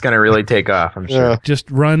porn. That's going to really take off, I'm sure. Yeah.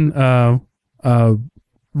 Just run,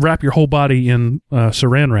 wrap your whole body in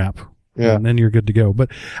saran wrap, and then you're good to go.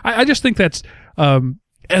 But I just think that's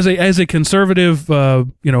as a conservative,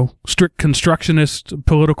 strict constructionist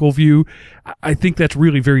political view, I think that's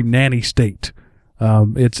really very nanny state.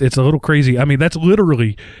 It's a little crazy. I mean, that's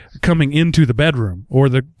literally coming into the bedroom or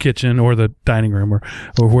the kitchen or the dining room or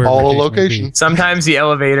wherever. All location. Sometimes the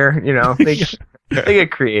elevator. They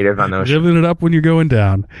get creative on those. Living it up when you're going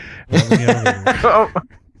down.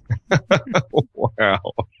 Wow.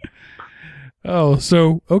 Oh,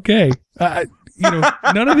 so okay.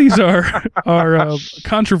 None of these are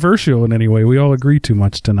controversial in any way. We all agree too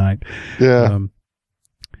much tonight. Yeah.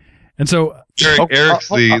 And so Eric's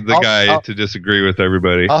the guy to disagree with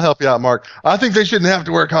everybody. I'll help you out, Mark. I think they shouldn't have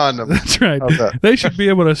to wear condoms. That's right. They should be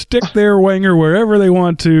able to stick their wanger wherever they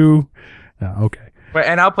want to. Okay.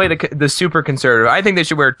 And I'll play the super conservative. I think they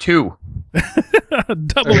should wear 2.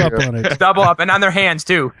 Double up on it. Double up, and on their hands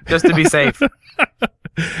too, just to be safe.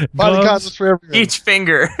 Body condoms for everyone. Each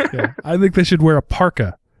finger. Yeah, I think they should wear a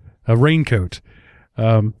parka, a raincoat.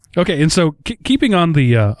 Okay, and so keeping on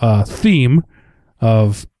the theme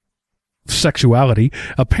of sexuality,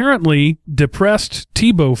 apparently depressed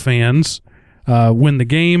Tebow fans, when the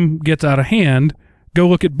game gets out of hand, go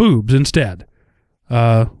look at boobs instead.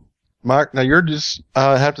 Mark, now you're just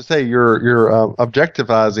have to say you're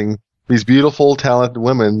objectivizing these beautiful, talented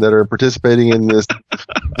women that are participating in this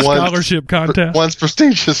scholarship contest. Once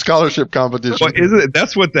prestigious scholarship competition. Well, isn't it?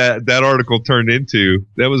 That's what that article turned into.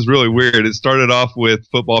 That was really weird. It started off with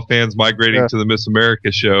football fans migrating to the Miss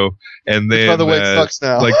America show, and then by the way, it sucks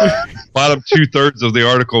now. Like bottom 2/3 of the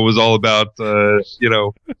article was all about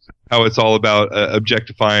how it's all about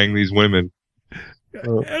objectifying these women.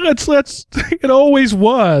 Let's it always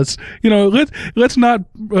was, let's not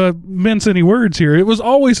mince any words here. It was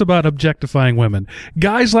always about objectifying women.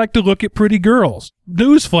 Guys like to look at pretty girls.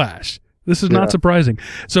 Newsflash. This is not surprising.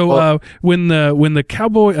 So when the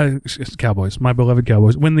Cowboys, my beloved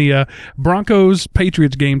Cowboys, when the Broncos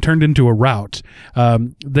Patriots game turned into a rout,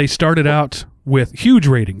 they started out with huge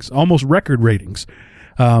ratings, almost record ratings,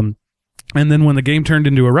 and then when the game turned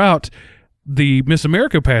into a rout, the Miss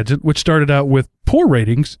America pageant, which started out with poor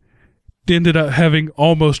ratings, ended up having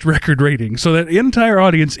almost record ratings. So that entire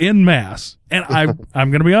audience en masse, and I'm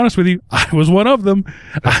going to be honest with you, I was one of them.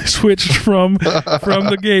 I switched from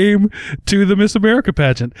the game to the Miss America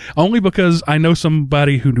pageant only because I know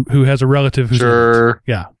somebody who has a relative who's sure.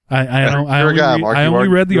 Yeah. I only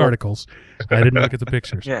read the articles. I didn't look at the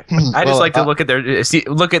pictures. Yeah, I just like to look at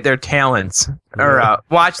their talents or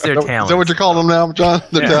watch their talents. Is that what you're calling them now, John?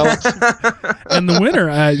 Their talents. And the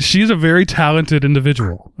winner, she's a very talented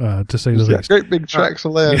individual, to say the least. Great big tracts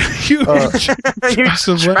of land. Huge tracts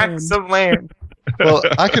of land. Well,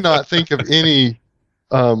 I cannot think of any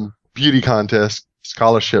beauty contest,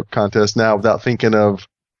 scholarship contest now without thinking of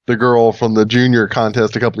the girl from the junior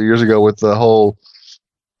contest a couple of years ago with the whole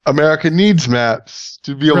America needs maps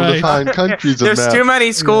to be able to find countries. There's too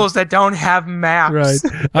many schools that don't have maps. Right.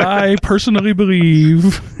 I personally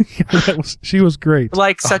believe she was great.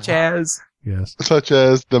 Such as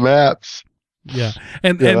the maps. Yeah.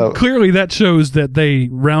 And clearly that shows that they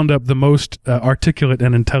round up the most articulate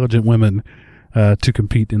and intelligent women to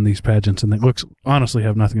compete in these pageants, and they honestly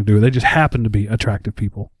have nothing to do with it. They just happen to be attractive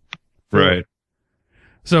people. Right.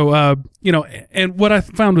 So, and what I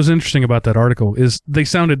found was interesting about that article is they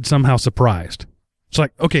sounded somehow surprised. It's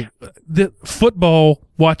like, okay, the football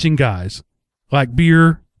watching guys like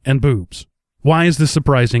beer and boobs. Why is this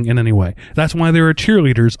surprising in any way? That's why there are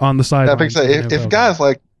cheerleaders on the sidelines. If guys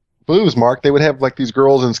like boobs, Mark, they would have like these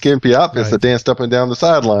girls in skimpy outfits that danced up and down the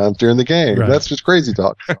sidelines during the game. Right. That's just crazy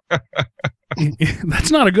talk.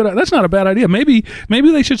 That's not a bad idea. Maybe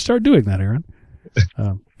they should start doing that, Aaron.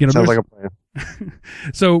 Sounds like a plan.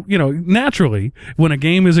 So, naturally, when a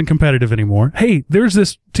game isn't competitive anymore, hey, there's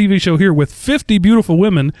this TV show here with 50 beautiful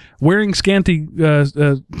women wearing scanty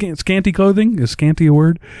clothing. Is scanty a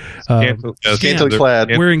word? Scantily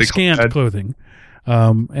clad. Wearing scant clothing.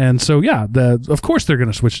 And so, of course they're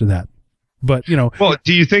going to switch to that. But, Well,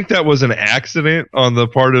 do you think that was an accident on the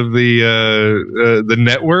part of the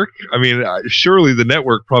network? I mean, surely the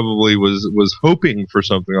network probably was hoping for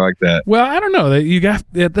something like that. Well, I don't know. In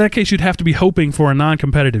that case, you'd have to be hoping for a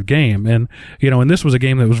non-competitive game. And, and this was a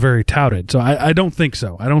game that was very touted. So I don't think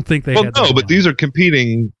so. I don't think they had that but these are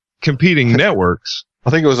competing networks. I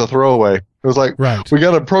think it was a throwaway. It was like, we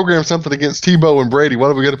got to program something against Tebow and Brady. What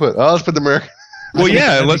are we going to put? Oh, let's put the American.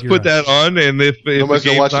 Well, let's put that on, and if the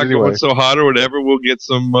game's not going so hot or whatever, we'll get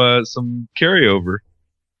some carryover.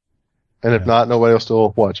 And if not, nobody will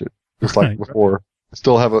still watch it, just like before.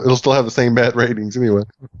 It'll still have the same bad ratings anyway.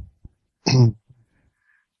 All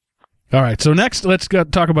right, so next, let's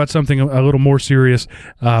talk about something a little more serious.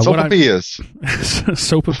 Sopapias.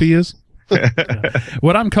 Sopapias?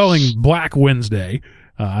 What I'm calling Black Wednesday.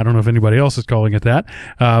 I don't know if anybody else is calling it that.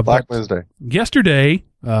 Black Wednesday. Yesterday,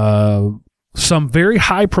 some very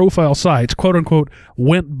high-profile sites, quote-unquote,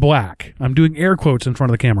 went black. I'm doing air quotes in front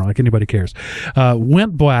of the camera, like anybody cares.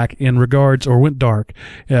 Went black went dark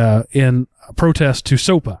in protest to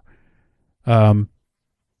SOPA.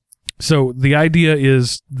 So the idea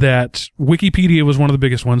is that Wikipedia was one of the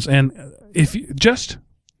biggest ones, and if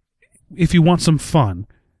you want some fun,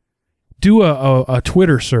 do a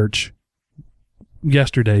Twitter search.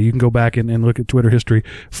 Yesterday, you can go back and look at Twitter history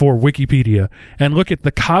for Wikipedia and look at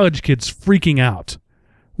the college kids freaking out.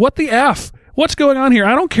 What the F? What's going on here?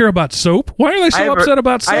 I don't care about soap. Why are they so upset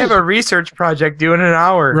about soap? I have a research project due in an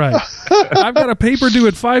hour. Right. I've got a paper due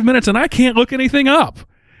in 5 minutes and I can't look anything up.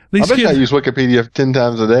 I bet I use Wikipedia 10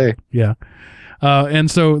 times a day. Yeah.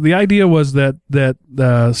 And so the idea was that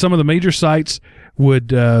some of the major sites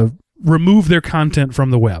would remove their content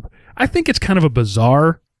from the web. I think it's kind of a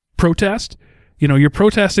bizarre protest. You're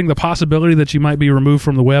protesting the possibility that you might be removed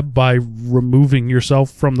from the web by removing yourself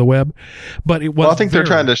from the web. But it was. Well, I think they're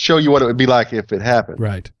trying to show you what it would be like if it happened.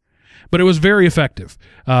 Right. But it was very effective.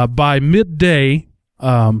 By midday,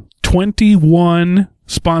 21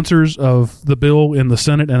 sponsors of the bill in the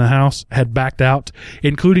Senate and the House had backed out,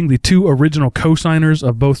 including the two original co-signers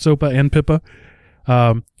of both SOPA and PIPA.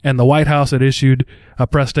 And the White House had issued a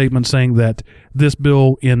press statement saying that this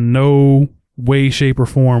bill in no way, shape, or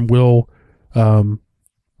form will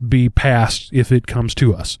be passed if it comes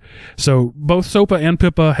to us. So both SOPA and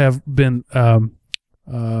PIPA have been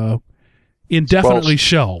indefinitely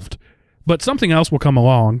shelved, but something else will come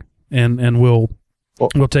along and we'll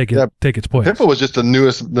take its place. PIPA was just the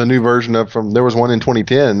new version of there was one in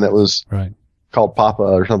 2010 that was called PAPA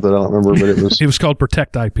or something. I don't remember, but it was it was called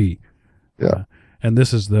Protect IP. Yeah, and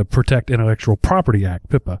this is the Protect Intellectual Property Act,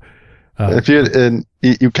 PIPA.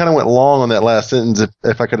 You kind of went long on that last sentence.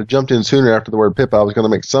 If I could have jumped in sooner after the word PIPA, I was going to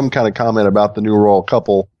make some kind of comment about the new royal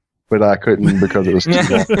couple, but I couldn't because it was too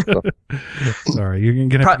long. So. Sorry, you're going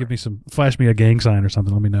to have to give me flash me a gang sign or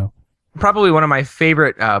something. Let me know. Probably one of my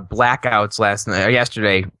favorite blackouts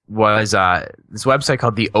yesterday was this website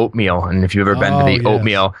called The Oatmeal, and if you've ever been to The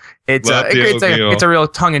Oatmeal, it's a real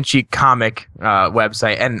tongue-in-cheek comic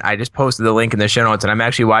website, and I just posted the link in the show notes, and I'm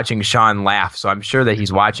actually watching Sean laugh, so I'm sure that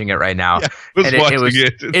he's watching it right now. Yeah,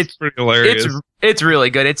 it's pretty hilarious. It's really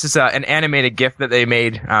good. It's just an animated GIF that they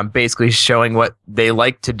made, basically showing what they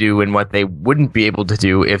like to do and what they wouldn't be able to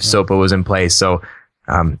do if SOPA was in place. So.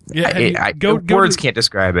 Words can't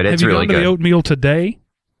describe it. It's really good. Have you gone to The Oatmeal today?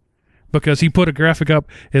 Because he put a graphic up,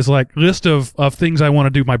 his list of things I want to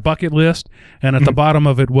do, my bucket list, and at the bottom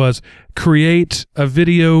of it was create a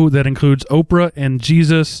video that includes Oprah and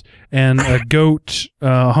Jesus and a goat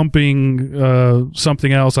humping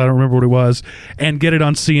something else, I don't remember what it was, and get it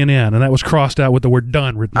on CNN, and that was crossed out with the word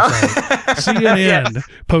done written beside it. CNN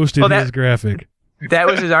posted his graphic. That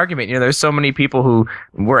was his argument. There's so many people who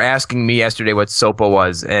were asking me yesterday what SOPA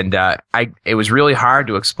was, and it was really hard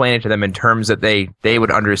to explain it to them in terms that they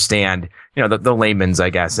would understand. The layman's,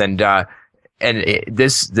 I guess. And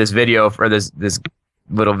this video or this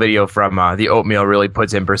little video from The Oatmeal really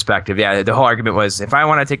puts in perspective. Yeah, the whole argument was if I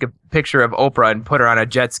want to take a picture of Oprah and put her on a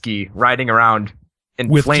jet ski riding around in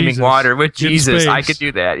with flaming Jesus. Water with Jesus, I could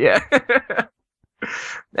do that. Yeah.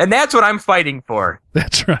 And that's what I'm fighting for.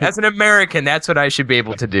 That's right. As an American, that's what I should be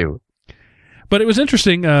able to do. But it was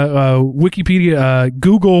interesting. Wikipedia,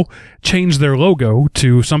 Google changed their logo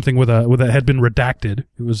to something with that had been redacted.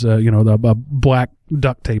 It was, the black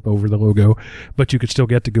duct tape over the logo, but you could still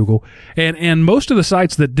get to Google. And most of the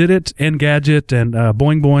sites that did it, Engadget and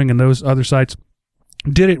Boing Boing and those other sites,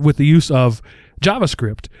 did it with the use of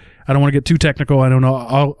JavaScript. I don't want to get too technical. I don't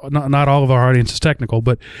know. Not all of our audience is technical,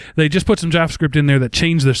 but they just put some JavaScript in there that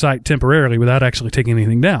changed their site temporarily without actually taking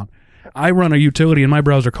anything down. I run a utility in my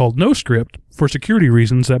browser called NoScript for security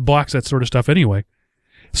reasons that blocks that sort of stuff anyway.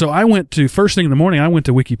 So I went to, first thing in the morning, I went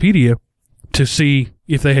to Wikipedia to see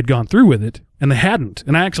if they had gone through with it, and they hadn't.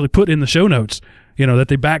 And I actually put in the show notes, that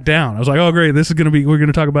they backed down. I was like, oh, great, we're going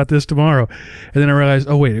to talk about this tomorrow. And then I realized,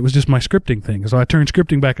 oh, wait, it was just my scripting thing. So I turned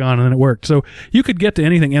scripting back on, and then it worked. So you could get to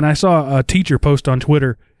anything. And I saw a teacher post on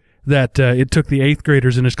Twitter that it took the 8th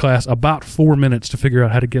graders in his class about 4 minutes to figure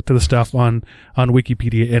out how to get to the stuff on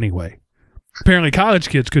Wikipedia anyway. Apparently college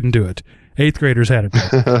kids couldn't do it. 8th graders had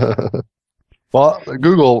it. Well,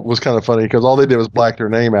 Google was kind of funny because all they did was black their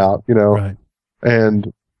name out, Right.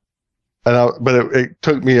 But it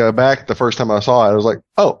took me aback the first time I saw it. I was like,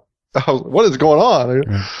 what is going on?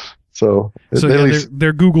 Right. So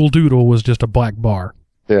their Google Doodle was just a black bar.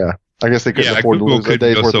 Yeah. I guess they couldn't afford Google to lose a could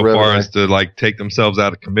day's go worth so of far revenue. as to take themselves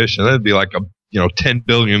out of commission. That'd be like $10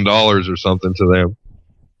 billion or something to them.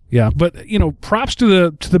 Yeah, but props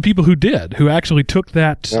to the people who actually took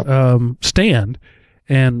that stand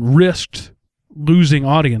and risked losing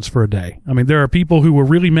audience for a day. I mean, there are people who were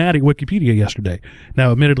really mad at Wikipedia yesterday.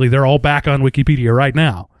 Now, admittedly, they're all back on Wikipedia right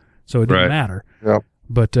now, so it didn't matter. Yep.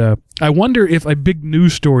 But I wonder if a big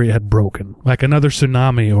news story had broken, like another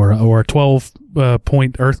tsunami or a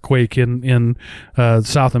 12-point earthquake in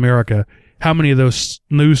South America, how many of those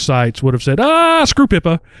news sites would have said, screw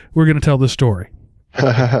Pippa, we're going to tell this story.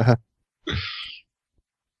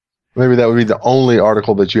 Maybe that would be the only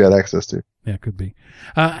article that you had access to. Yeah, it could be.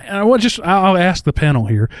 And I'll ask the panel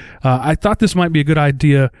here. I thought this might be a good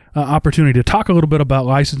opportunity to talk a little bit about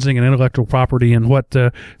licensing and intellectual property and what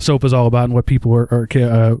SOPA is all about and what people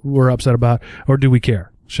were upset about. Or do we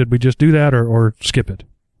care? Should we just do that or skip it?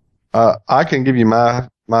 I can give you my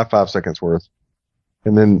 5 seconds worth,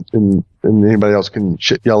 and then and anybody else can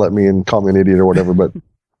yell at me and call me an idiot or whatever. But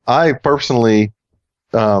I personally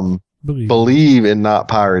believe in not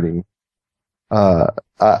pirating.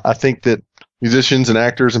 I think that musicians and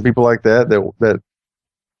actors and people like that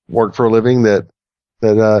work for a living that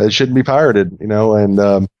it shouldn't be pirated,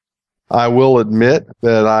 and I will admit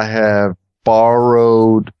that I have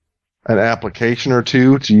borrowed an application or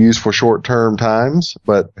two to use for short-term times,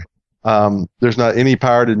 but there's not any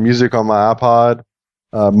pirated music on my iPod.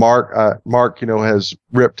 Mark, has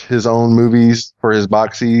ripped his own movies for his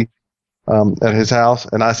boxy at his house,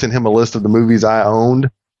 and I sent him a list of the movies I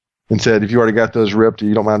owned and said, if you already got those ripped,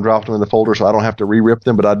 you don't mind dropping them in the folder so I don't have to re-rip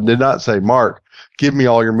them. But I did not say, Mark, give me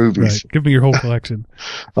all your movies. Right. Give me your whole collection.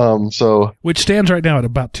 Which stands right now at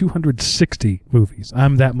about 260 movies.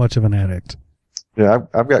 I'm that much of an addict. Yeah,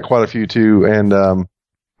 I've got quite a few too, and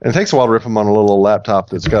it takes a while to rip them on a little laptop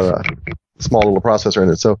that's got a small little processor in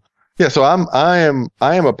it. So yeah, so I am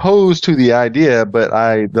opposed to the idea, but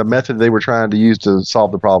the method they were trying to use to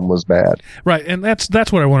solve the problem was bad. Right, and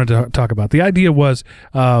that's what I wanted to talk about. The idea was,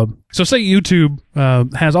 so say YouTube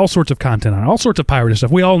has all sorts of content on it, all sorts of pirated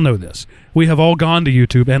stuff. We all know this. We have all gone to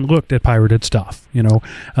YouTube and looked at pirated stuff.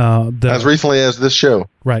 As recently as this show.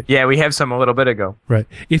 Right. Yeah, we have some a little bit ago. Right.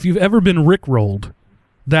 If you've ever been Rickrolled,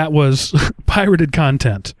 that was pirated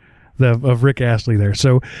content of Rick Astley there.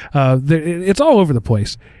 So it's all over the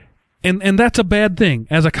place. And that's a bad thing.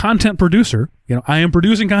 As a content producer, I am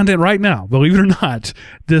producing content right now. Believe it or not,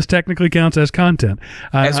 this technically counts as content.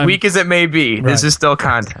 As weak as it may be, this is still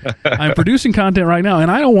content. I'm producing content right now, and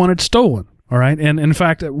I don't want it stolen. All right. And in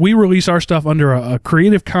fact, we release our stuff under a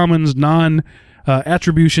Creative Commons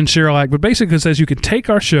non-attribution share alike, but basically it says you can take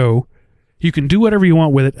our show, you can do whatever you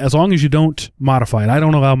want with it as long as you don't modify it. I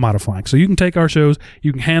don't allow modifying. So you can take our shows,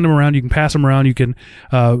 you can hand them around, you can pass them around, you can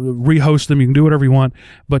rehost them, you can do whatever you want,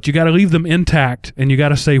 but you got to leave them intact and you got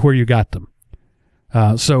to say where you got them.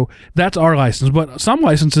 So that's our license. But some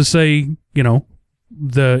licenses say,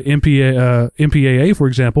 the MPAA, for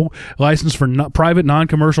example, license for private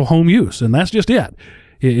non-commercial home use, and that's just it.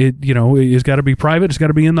 It's got to be private, it's got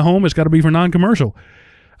to be in the home, it's got to be for non-commercial.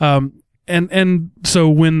 And so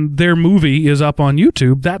when their movie is up on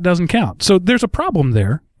YouTube, that doesn't count. So there's a problem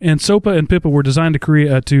there, and SOPA and Pippa were designed to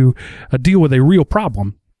create to deal with a real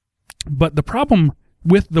problem. But the problem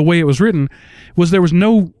with the way it was written was there was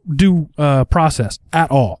no due process at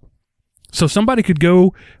all. So somebody could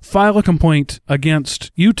go file a complaint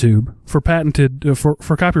against YouTube for patented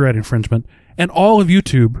for copyright infringement, and all of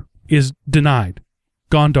YouTube is denied,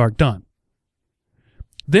 gone dark, done.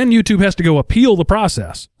 Then YouTube has to go appeal the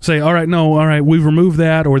process. Say, all right, we've removed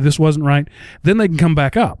that, or this wasn't right. Then they can come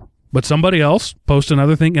back up. but somebody else posts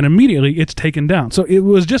another thing, and immediately it's taken down. So it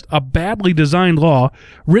was just a badly designed law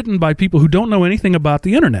written by people who don't know anything about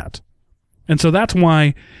the internet. And so that's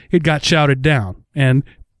why it got shouted down. And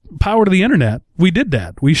power to the internet, we did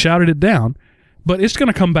that. We shouted it down, but it's going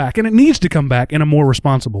to come back, and it needs to come back in a more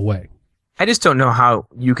responsible way. I just don't know how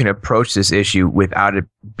you can approach this issue without it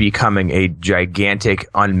becoming a gigantic,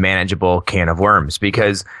 unmanageable can of worms.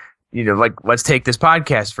 Because, like, let's take this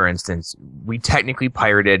podcast, for instance. We technically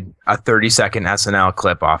pirated a 30-second SNL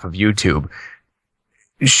clip off of YouTube.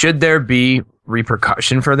 Should there be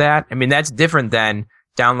repercussion for that? I mean, that's different than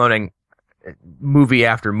downloading movie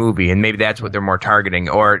after movie, and maybe that's what they're more targeting,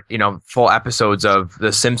 or full episodes of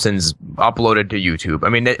The Simpsons uploaded to YouTube. I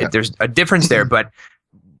mean, there's a difference there, but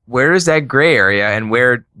where is that gray area, and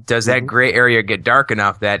where does that gray area get dark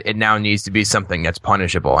enough that it now needs to be something that's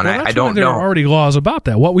punishable? And I don't know. There are already laws about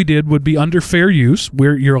that. What we did would be under fair use,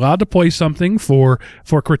 where you're allowed to play something for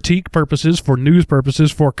critique purposes, for news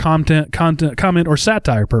purposes, for comment or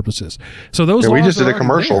satire purposes. So those laws we just did a are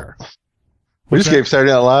commercial. there. We just gave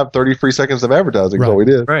Saturday Night Live 30 free seconds of advertising. Right. Is what we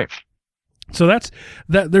did. Right. So that.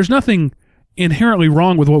 There's nothing inherently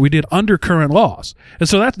wrong with what we did under current laws. And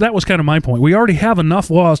so that was kind of my point. We already have enough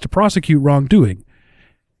laws to prosecute wrongdoing.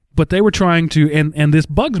 But they were trying to, and this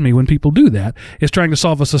bugs me when people do that, is trying to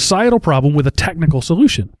solve a societal problem with a technical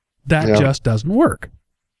solution. That just doesn't work.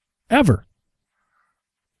 Ever.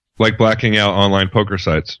 Like blacking out online poker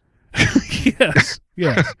sites. Yes.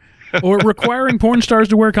 Or requiring porn stars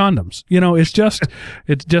to wear condoms.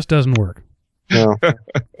 It just doesn't work. No.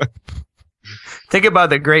 Think about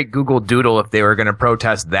the great Google Doodle if they were going to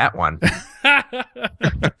protest that one.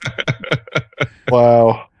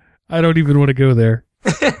 Wow. I don't even want to go there.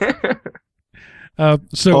 The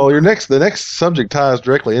next subject ties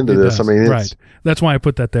directly into this. Does. I mean, right. That's why I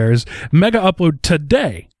put that there. Is Mega Upload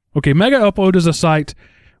today? Okay, Mega Upload is a site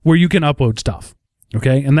where you can upload stuff.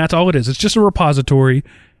 Okay, and that's all it is. It's just a repository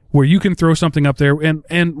where you can throw something up there,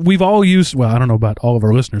 and we've all used, well, I don't know about all of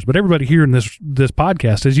our listeners, but everybody here in this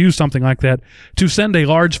podcast has used something like that to send a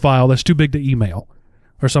large file that's too big to email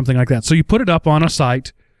or something like that. So you put it up on a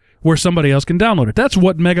site where somebody else can download it. That's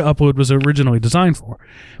what Mega Upload was originally designed for.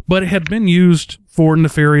 But it had been used for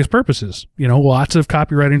nefarious purposes. Lots of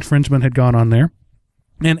copyright infringement had gone on there.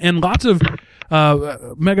 And lots of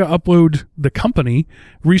Mega Upload, the company,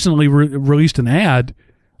 recently released an ad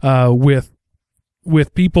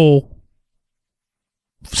with people,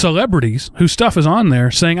 celebrities whose stuff is on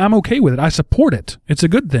there, saying, I'm okay with it. I support it. It's a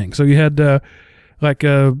good thing. So you had Kim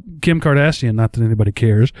Kardashian, not that anybody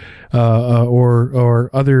cares,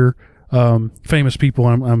 or other famous people.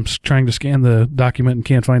 I'm trying to scan the document and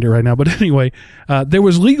can't find it right now. But anyway, there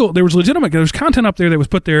was content up there that was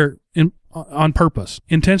put there on purpose,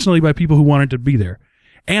 intentionally by people who wanted to be there.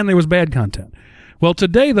 And there was bad content. Well,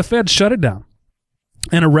 today the feds shut it down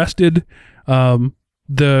and arrested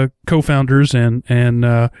the co-founders and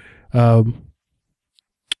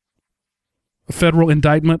federal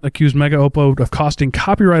indictment accused Mega Upload of costing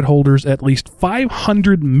copyright holders at least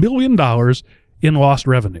 $500 million in lost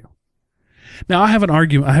revenue. Now, I have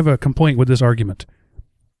a complaint with this argument.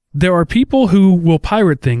 There are people who will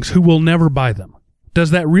pirate things who will never buy them.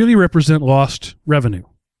 Does that really represent lost revenue?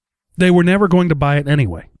 They were never going to buy it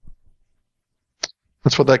anyway.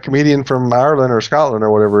 That's what that comedian from Ireland or Scotland or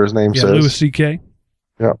whatever his name says. Louis C.K.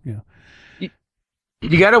 Yeah.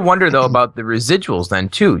 You got to wonder though about the residuals then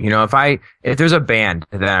too. If there's a band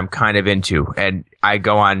that I'm kind of into and I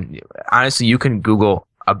go on, honestly, you can Google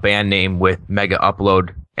a band name with Mega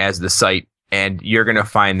Upload as the site and you're going to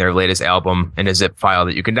find their latest album in a zip file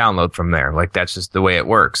that you can download from there. Like that's just the way it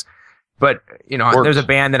works. But there's a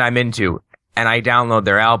band that I'm into and I download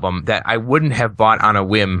their album that I wouldn't have bought on a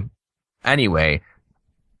whim anyway.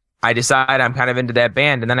 I decide I'm kind of into that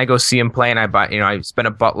band and then I go see them play and I buy, I spend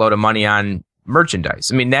a buttload of money on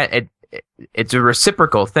merchandise. I mean, it's a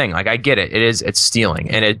reciprocal thing. Like I get it. It's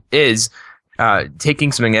stealing and it is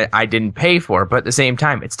taking something that I didn't pay for, but at the same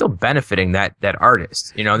time, it's still benefiting that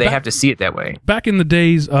artist. They have to see it that way. Back in the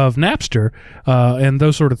days of Napster and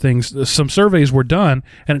those sort of things, some surveys were done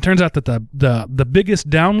and it turns out that the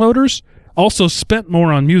biggest downloaders also spent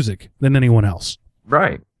more on music than anyone else.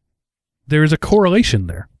 Right. There is a correlation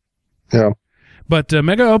there. Yeah. But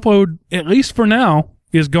Mega Upload, at least for now,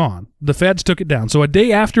 is gone. The feds took it down. So a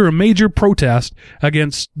day after a major protest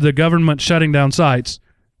against the government shutting down sites,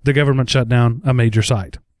 the government shut down a major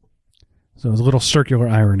site. So there's a little circular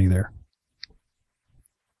irony there.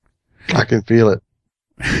 I can feel it.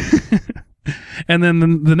 And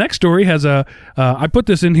then the next story has I put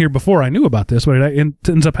this in here before I knew about this, but it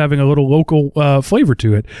ends up having a little local flavor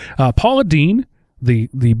to it. Paula Deen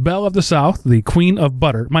the belle of the South, the queen of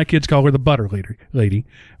butter. My kids call her the butter lady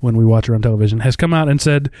when we watch her on television. Has come out and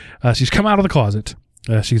said she's come out of the closet.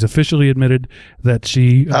 She's officially admitted that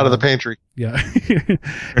she out of the pantry. Yeah,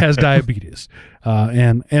 has diabetes.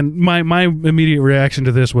 And my immediate reaction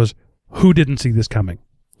to this was, who didn't see this coming?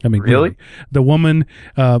 I mean, really? The woman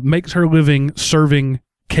makes her living serving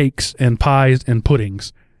cakes and pies and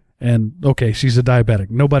puddings. And okay, she's a diabetic.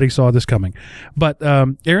 Nobody saw this coming. But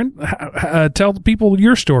Aaron, tell people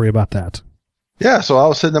your story about that. Yeah, so I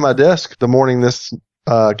was sitting at my desk the morning this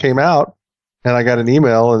came out, and I got an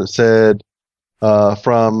email, and it said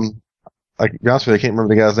from, I can be honest with you, I can't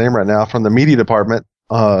remember the guy's name right now, from the media department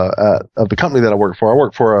of the company that I work for. I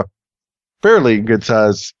work for a fairly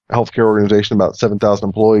good-sized healthcare organization, about 7,000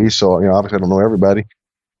 employees, so obviously I don't know everybody.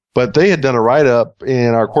 But they had done a write-up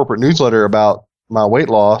in our corporate newsletter about my weight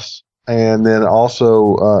loss, and then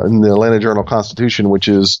also in the Atlanta Journal-Constitution, which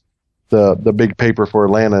is the big paper for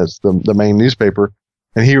Atlanta. It's the main newspaper.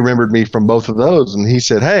 And he remembered me from both of those, and he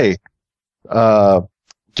said, hey,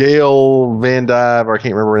 Gail Van Dive, or I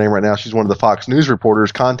can't remember her name right now, she's one of the Fox News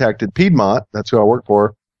reporters, contacted Piedmont, that's who I work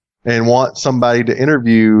for, and want somebody to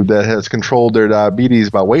interview that has controlled their diabetes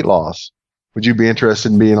by weight loss. Would you be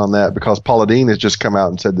interested in being on that? Because Paula Deen has just come out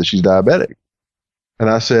and said that she's diabetic. And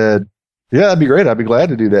I said, yeah, that'd be great. I'd be glad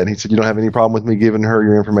to do that. And he said, you don't have any problem with me giving her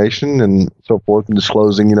your information and so forth, and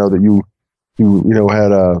disclosing, that you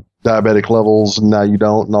had diabetic levels and now you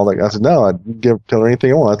don't and all that. I said, no, I'd tell her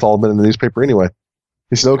anything I want. That's all been in the newspaper anyway.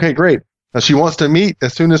 He said, okay, great. Now she wants to meet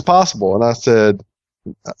as soon as possible. And I said,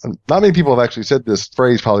 not many people have actually said this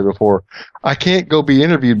phrase probably before. I can't go be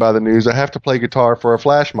interviewed by the news. I have to play guitar for a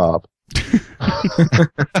flash mob.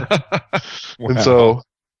 And so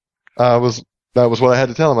that was what I had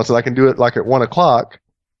to tell him. I said, I can do it like at 1:00.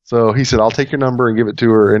 So he said, I'll take your number and give it to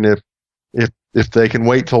her. And if they can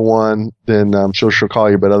wait till 1, then I'm sure she'll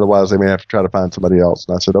call you. But otherwise, they may have to try to find somebody else.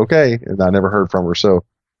 And I said, okay. And I never heard from her. So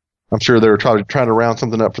I'm sure they were trying to round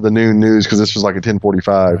something up for the noon news, because this was like a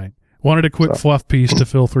 10:45. Right. Wanted a quick fluff piece to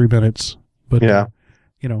fill 3 minutes. But, yeah.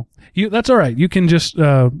 That's all right. You can just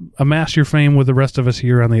amass your fame with the rest of us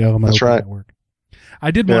here on the LMO Network.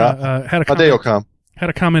 I did want to had a comment. A day will come. Had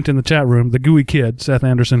a comment in the chat room. The gooey kid, Seth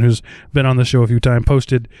Anderson, who's been on the show a few times,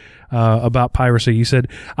 posted about piracy. He said,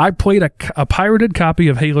 I played a pirated copy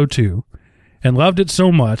of Halo 2 and loved it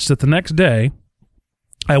so much that the next day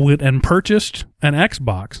I went and purchased an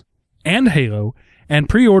Xbox and Halo and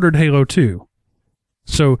pre-ordered Halo 2.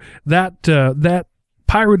 So that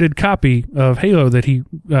pirated copy of Halo that he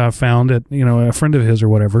found at a friend of his or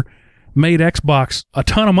whatever made Xbox a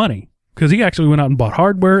ton of money, because he actually went out and bought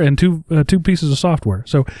hardware and two pieces of software.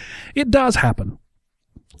 So it does happen.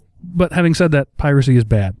 But having said that, piracy is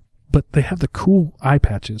bad. But they have the cool eye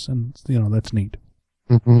patches, and that's neat.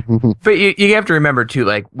 But you have to remember too,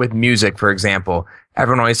 like with music, for example,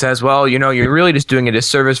 everyone always says, well, you're really just doing a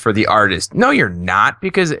disservice for the artist. No, you're not,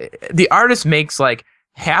 because the artist makes like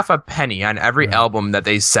half a penny on every album that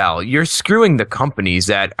they sell. You're screwing the companies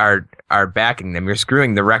that are backing them. You're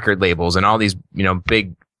screwing the record labels and all these,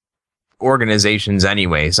 big organizations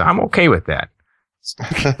anyway. So I'm okay with that.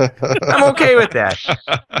 I'm okay with that.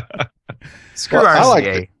 Screw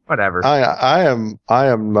RCA. Whatever. I'm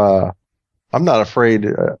not afraid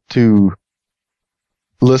to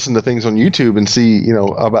listen to things on YouTube and see,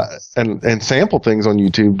 about and sample things on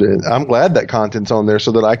YouTube. I'm glad that content's on there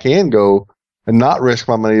so that I can go and not risk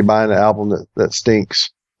my money buying an album that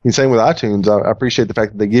stinks. And same with iTunes. I appreciate the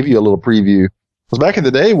fact that they give you a little preview. Because back in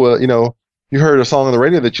the day, you heard a song on the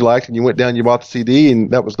radio that you liked and you went down, you bought the CD,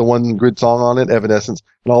 and that was the one good song on it, Evanescence,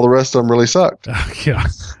 and all the rest of them really sucked.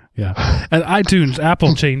 Yeah. And iTunes,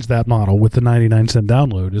 Apple changed that model with the 99-cent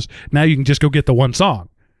download. Is now you can just go get the one song.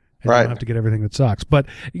 And you don't have to get everything that sucks. But,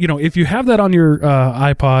 if you have that on your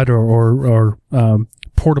iPod or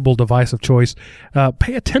portable device of choice,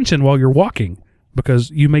 pay attention while you're walking,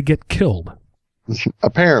 because you may get killed.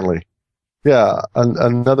 Apparently. Yeah.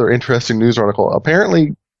 Another interesting news article.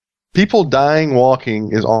 Apparently, people dying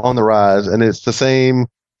walking is on the rise, and it's the same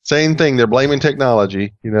thing. They're blaming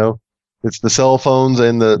technology, It's the cell phones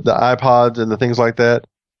and the iPods and the things like that.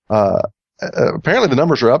 Apparently the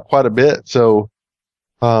numbers are up quite a bit. So,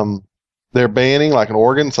 they're banning, like in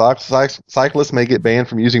Oregon, cyclists may get banned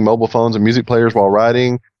from using mobile phones and music players while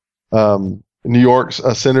riding. New York's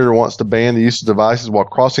a senator wants to ban the use of devices while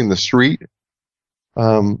crossing the street.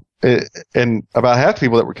 And about half the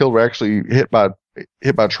people that were killed were actually hit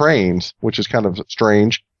by trains, which is kind of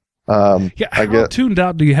strange. How tuned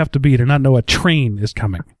out do you have to be to not know a train is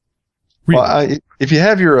coming? Really? Well, if you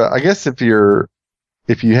have your,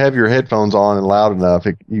 if you have your headphones on and loud enough,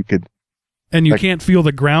 you could. And you can't feel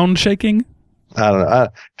the ground shaking? I don't know.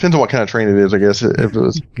 Depends on what kind of train it is, I guess. If it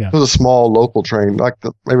was, Yeah. if it was a small local train,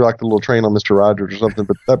 maybe like the little train on Mr. Rogers or something,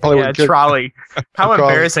 but that probably wouldn't kick. trolley. How A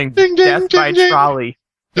trolley. embarrassing! Ding, ding, Death by ding, ding. trolley.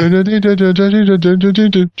 Ding,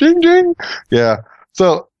 ding. Yeah.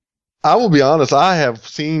 So I will be honest. I have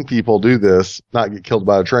seen people do this, not get killed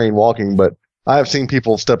by a train walking, but I have seen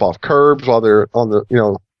people step off curbs while they're on the,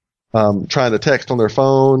 trying to text on their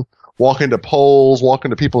phone, walk into poles, walk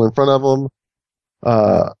into people in front of them.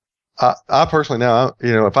 I personally now,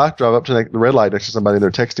 if I drive up to the red light next to somebody and they're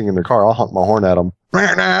texting in their car, I'll honk my horn at them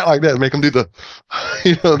like that and make them do the,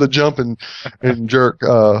 the jump and jerk.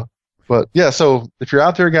 But yeah, so if you're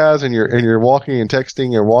out there, guys, and you're walking and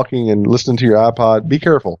texting and walking and listening to your iPod, be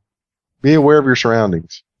careful. Be aware of your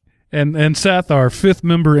surroundings. And Seth, our fifth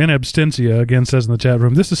member in absentia, again says in the chat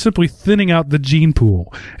room, this is simply thinning out the gene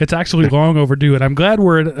pool. It's actually long overdue, and I'm glad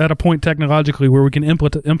we're at a point technologically where we can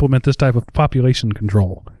implement this type of population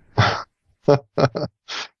control.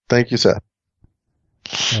 Thank you, Seth.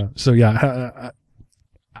 So yeah,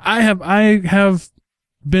 I have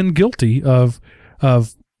been guilty of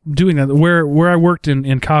doing that. Where I worked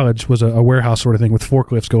in college was a warehouse sort of thing with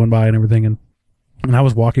forklifts going by and everything, and I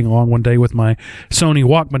was walking along one day with my Sony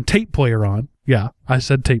Walkman tape player on. Yeah, I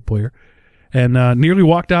said tape player, and nearly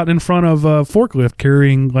walked out in front of a forklift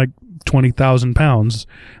carrying like 20,000 pounds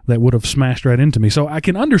that would have smashed right into me. So I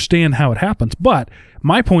can understand how it happens, but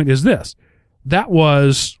my point is this: that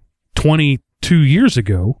was 22 years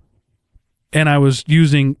ago, and I was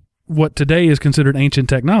using what today is considered ancient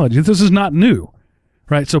technology. This is not new,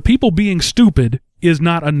 right? So people being stupid is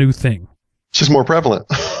not a new thing. It's just more prevalent.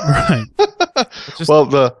 Right.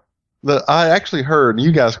 Well, I actually heard, and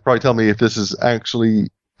you guys could probably tell me if this is actually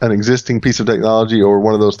an existing piece of technology or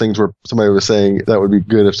one of those things where somebody was saying that would be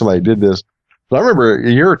good if somebody did this. But I remember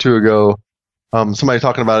a year or two ago, somebody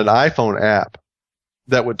talking about an iPhone app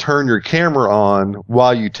that would turn your camera on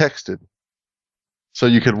while you texted. So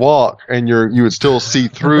you could walk and you would still see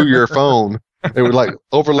through your phone. It would like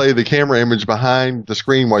overlay the camera image behind the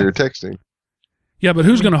screen while you're texting. Yeah, but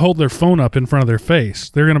who's going to hold their phone up in front of their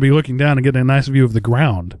face? They're going to be looking down and getting a nice view of the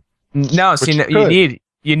ground. No, see,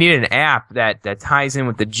 you need an app that ties in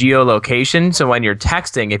with the geolocation. So when you're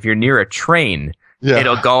texting, if you're near a train,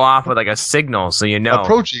 it'll go off with like a signal, so you know.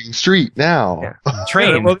 Approaching street now. Yeah.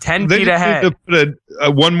 Train 10 feet ahead. They just need to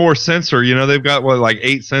put one more sensor. They've got like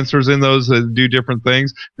 8 sensors in those that do different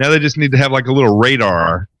things. Now they just need to have like a little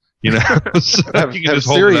radar. So have, you can just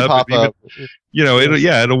Siri hold it up. pop up.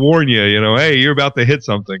 It'll warn you. Hey, you're about to hit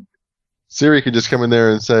something. Siri could just come in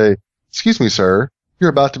there and say, "Excuse me, sir,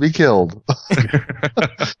 you're about to be killed.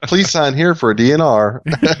 Please sign here for a DNR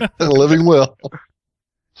and a living will."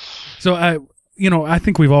 So I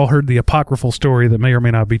think we've all heard the apocryphal story that may or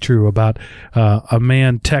may not be true about a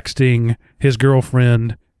man texting his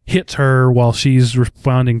girlfriend, hits her while she's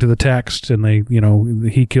responding to the text, and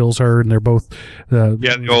he kills her, and they're both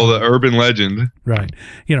the urban legend, right?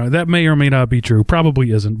 That may or may not be true.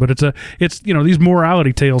 Probably isn't, but it's these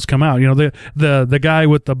morality tales come out. The guy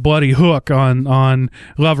with the bloody hook on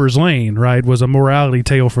Lover's Lane, right, was a morality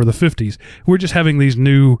tale for the 50s. We're just having these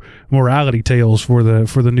new morality tales for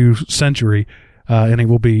the new century, and it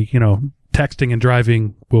will be texting and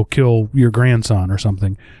driving will kill your grandson or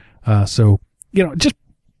something. So just.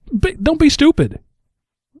 Don't be stupid.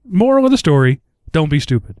 Moral of the story, don't be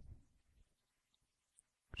stupid.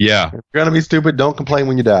 Yeah. If you're going to be stupid, don't complain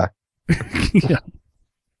when you die. Yeah.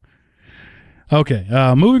 Okay,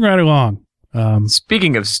 moving right along.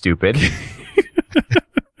 Speaking of stupid.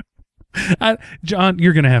 John,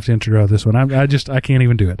 you're going to have to intro this one. I can't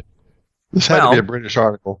even do it. This had to be a British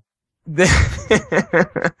article.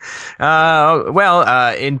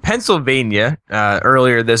 In Pennsylvania,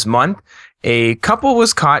 earlier this month, a couple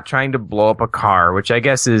was caught trying to blow up a car, which I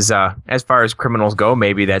guess is, as far as criminals go,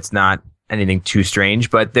 maybe that's not anything too strange.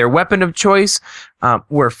 But their weapon of choice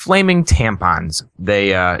were flaming tampons.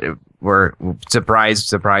 They were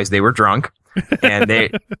surprised. They were drunk, and they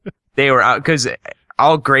were out because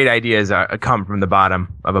all great ideas come from the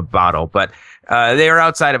bottom of a bottle. But they were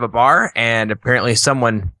outside of a bar, and apparently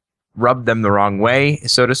someone rubbed them the wrong way,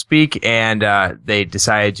 so to speak, and they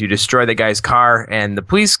decided to destroy the guy's car, and the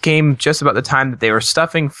police came just about the time that they were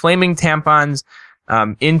stuffing flaming tampons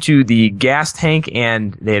into the gas tank,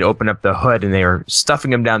 and they had opened up the hood, and they were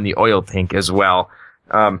stuffing them down the oil tank as well.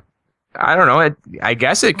 I don't know. I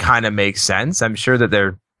guess it kind of makes sense. I'm sure that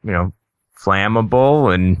they're,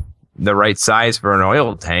 flammable and the right size for an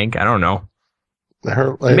oil tank. I don't know.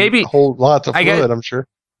 Maybe hold lots of fluid, I'm sure.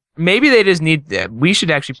 maybe they just we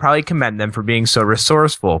should actually probably commend them for being so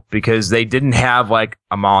resourceful, because they didn't have like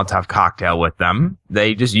a Molotov cocktail with them.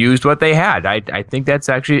 They just used what they had. I think that's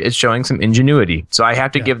actually, it's showing some ingenuity. So I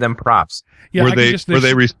have to give them props. Yeah, were they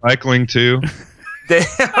recycling too?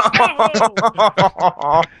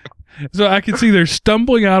 So I can see they're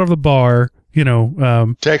stumbling out of the bar,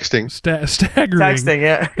 texting, staggering,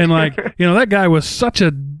 yeah, and like, that guy was such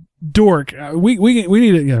a dork. We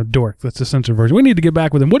need to, dork. That's the censored version. We need to get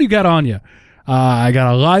back with him. What do you got on you? I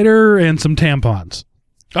got a lighter and some tampons.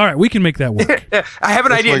 All right, we can make that work. I have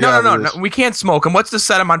an idea. No, we can't smoke him. What's to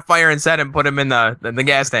set him on fire and set him, put him in the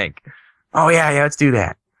gas tank? Oh yeah, let's do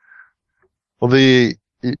that. Well, the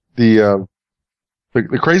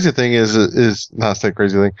crazy thing is not the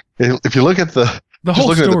crazy thing. If you look at the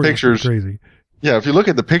whole story, at the pictures, crazy. Yeah, if you look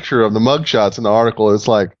at the picture of the mugshots in the article, it's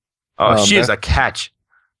like, she is a catch.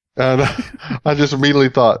 And I just immediately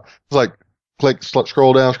thought, it's like, click,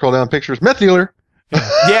 scroll down, pictures, meth dealer.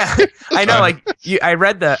 Yeah, I know. Like I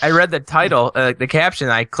read the title, the caption.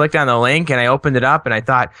 I clicked on the link and I opened it up and I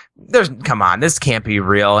thought, come on, this can't be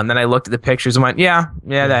real. And then I looked at the pictures and went, yeah,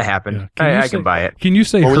 that happened. Yeah. I can buy it. Can you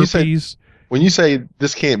say herpes? When you say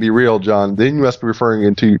this can't be real, John, then you must be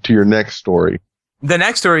referring to your next story. The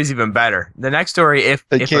next story is even better. The next story, if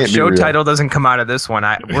a show title doesn't come out of this one,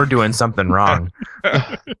 we're doing something wrong.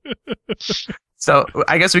 So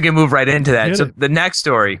I guess we can move right into that. So the next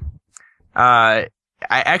story, I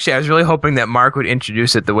was really hoping that Mark would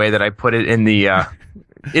introduce it the way that I put it in the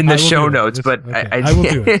show notes, but okay. I will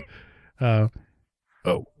do it.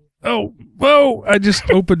 Whoa! I just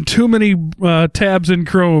opened too many tabs in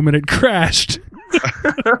Chrome and it crashed.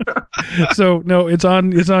 So no, it's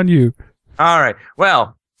on you. All right.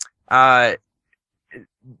 Well,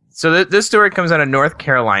 so this story comes out of North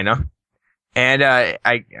Carolina, and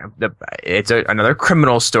it's another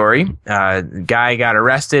criminal story. Guy got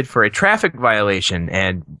arrested for a traffic violation,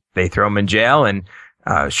 and they throw him in jail. And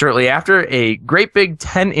shortly after, a great big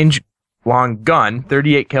 10-inch long gun,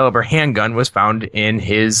 38 caliber handgun, was found in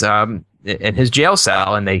his jail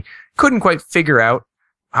cell, and they couldn't quite figure out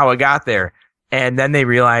how it got there. And then they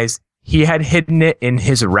realized he had hidden it in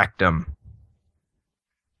his rectum.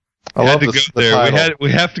 I love to go there.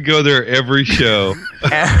 We have to go there every show.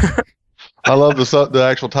 I love the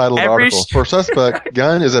actual title of the article. For suspect,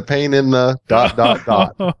 gun is a pain in the ...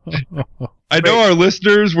 I know our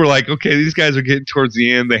listeners were like, okay, these guys are getting towards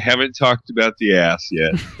the end. They haven't talked about the ass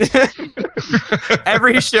yet.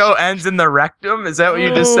 Every show ends in the rectum? Is that what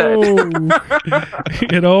you just said?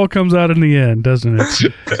 It all comes out in the end, doesn't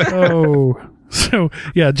it? Oh. So,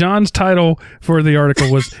 yeah, John's title for the article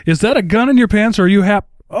was, "Is that a gun in your pants, or are you happy?"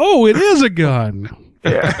 Oh, it is a gun.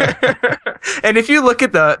 Yeah. And if you look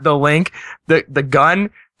at the link, the gun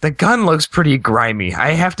looks pretty grimy.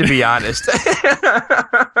 I have to be honest.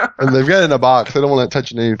 And they've got it in a box. They don't want it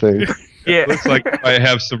touching anything. Yeah. Looks like I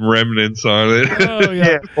have some remnants on it. Oh,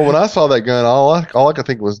 yeah. Well, when I saw that gun, all I could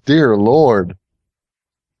think was, "Dear Lord."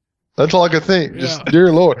 That's all I could think. Just,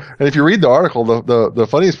 "Dear Lord." And if you read the article, the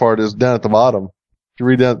funniest part is down at the bottom. If you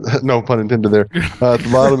read down, no pun intended there. At the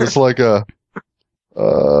bottom, it's like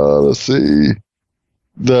let's see.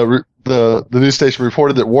 The news station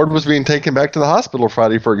reported that Ward was being taken back to the hospital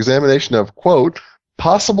Friday for examination of, quote,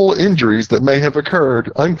 "possible injuries that may have occurred,"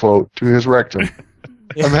 unquote, to his rectum.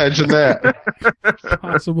 Yeah. Imagine that.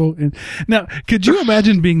 Possible. Now, could you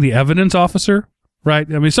imagine being the evidence officer? Right?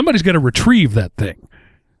 I mean, somebody's got to retrieve that thing.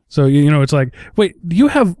 So, it's like, wait,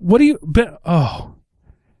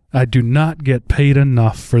 I do not get paid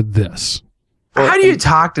enough for this. How do you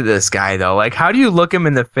talk to this guy, though? Like, how do you look him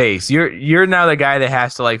in the face? You're now the guy that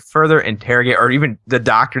has to, like, further interrogate, or even the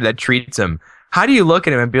doctor that treats him. How do you look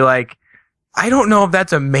at him and be like, I don't know if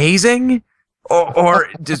that's amazing or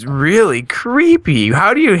just really creepy?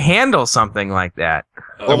 How do you handle something like that?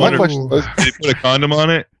 Well, my question was, did he put a condom on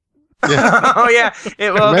it? Yeah. Oh, yeah.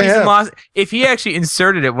 If he actually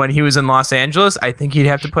inserted it when he was in Los Angeles, I think he'd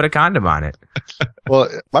have to put a condom on it. Well,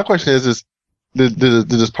 my question is did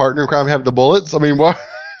his partner in crime have the bullets? I mean, why?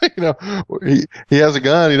 He has a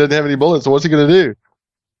gun. He doesn't have any bullets. So what's he going to do?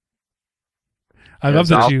 I love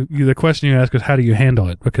that the question you ask is, how do you handle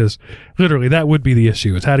it? Because literally that would be the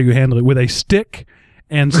issue. Is how do you handle it with a stick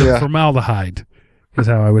and some formaldehyde is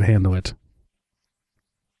how I would handle it.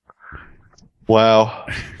 Wow.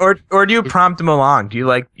 Or do you prompt him along? Do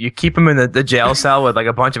you keep him in the jail cell with like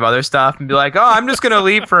a bunch of other stuff and be like, "Oh, I'm just going to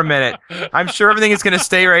leave for a minute. I'm sure everything is going to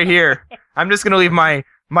stay right here. I'm just going to leave my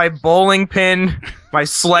bowling pin, my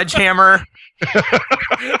sledgehammer,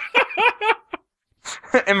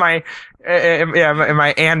 and my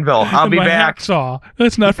anvil. I'll be back." Hacksaw.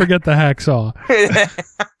 Let's not forget the hacksaw.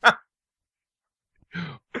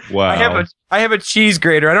 Wow. I have a cheese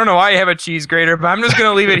grater. I don't know why I have a cheese grater, but I'm just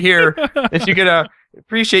gonna leave it here. If you could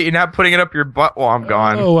appreciate you not putting it up your butt while I'm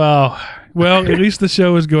gone. Oh wow. Well, at least the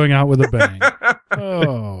show is going out with a bang.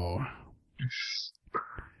 Oh.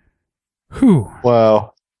 Whew.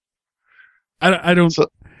 Wow. I don't.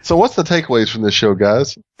 So what's the takeaways from this show,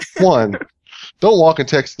 guys? 1, don't walk and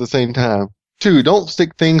text at the same time. 2, don't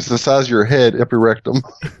stick things the size of your head up your rectum.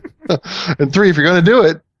 And 3, if you're going to do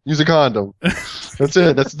it, use a condom. That's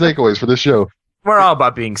it. That's the takeaways for this show. We're all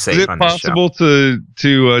about being safe. Is it on this show. possible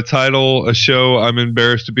to title a show "I'm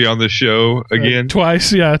embarrassed to be on this show" again?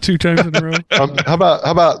 Twice, yeah, 2 times in a row. How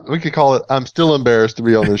about we could call it "I'm still embarrassed to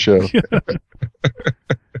be on this show."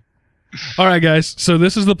 All right, guys. So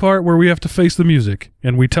this is the part where we have to face the music,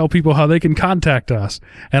 and we tell people how they can contact us.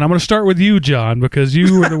 And I'm going to start with you, John, because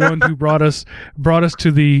you were the one who brought us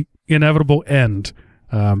to the inevitable end.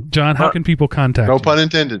 John, how can people contact you? No pun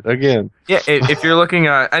intended. Again. Yeah, if you're looking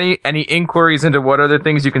at any inquiries into what other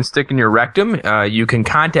things you can stick in your rectum, you can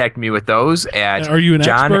contact me with those at. Are you an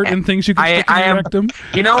John, expert in things you can stick in your rectum?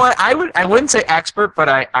 You know what? I wouldn't say expert, but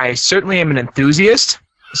I certainly am an enthusiast.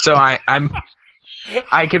 So I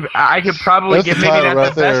could probably That's give the maybe title not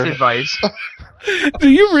right the there. best advice. Do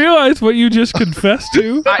you realize what you just confessed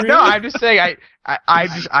to? No, I'm just saying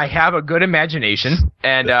I have a good imagination,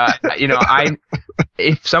 and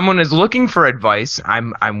if someone is looking for advice,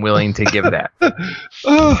 I'm willing to give that.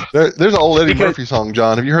 There's an old Eddie Murphy song,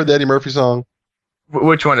 John. Have you heard the Eddie Murphy song?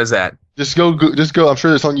 Which one is that? Just go. I'm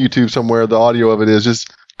sure it's on YouTube somewhere. The audio of it is.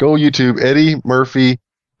 Just go YouTube Eddie Murphy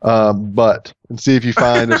butt and see if you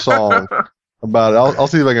find a song about it. I'll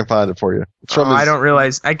see if I can find it for you. It's from I don't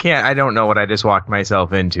realize I can't. I don't know what I just walked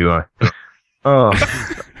myself into.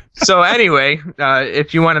 So anyway,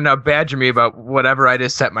 if you want to now badger me about whatever I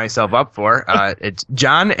just set myself up for, it's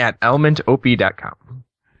john@elementop.com.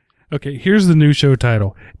 Okay, here's the new show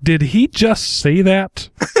title. Did he just say that?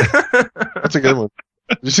 That's a good one.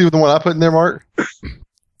 Did you see the one I put in there, Mark?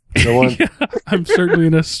 The one. Yeah, I'm certainly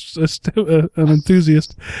an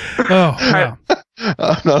enthusiast. Oh, wow.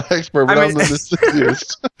 I'm not an expert, but I'm an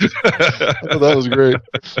enthusiast. That was great.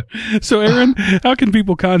 So, Aaron, how can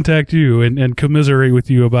people contact you and commiserate with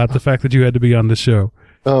you about the fact that you had to be on the show?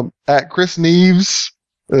 At Chris Neves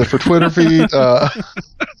for Twitter feed.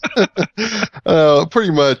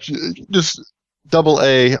 Pretty much just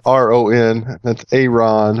AARON. That's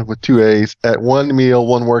Aaron with 2 A's at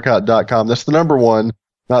onemeal1workout.com. That's the number 1,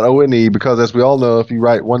 not ONE, because as we all know, if you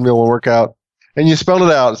write 1 meal 1 workout and you spell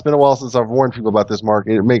it out, it's been a while since I've warned people about this, Mark.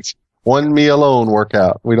 It makes 1 meal alone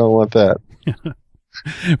workout. We don't want that.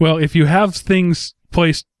 Well, if you have things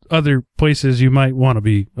placed other places, you might want to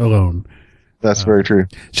be alone. That's very true.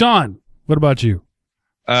 Shawn, what about you?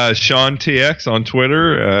 Shawn TX on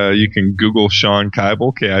Twitter. You can Google Shawn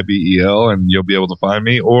Kibel, Kibel, and you'll be able to find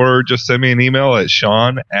me, or just send me an email at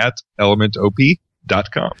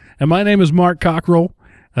shawn@elementop.com. And my name is Mark Cockrell.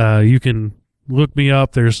 You can look me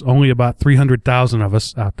up. There's only about 300,000 of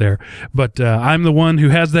us out there, but I'm the one who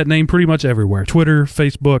has that name pretty much everywhere. Twitter,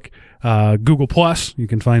 Facebook, Google+. You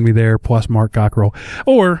can find me there, plus Mark Cockrell.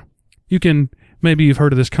 Or you can, maybe you've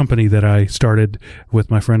heard of this company that I started with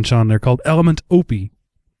my friend Shawn. They're called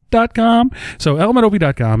elementop.com. So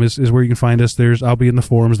elementop.com is where you can find us. I'll be in the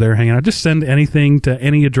forums there hanging out. Just send anything to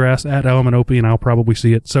any address at elementop and I'll probably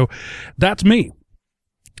see it. So that's me.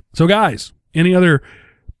 So guys, any other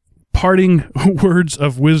parting words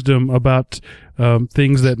of wisdom about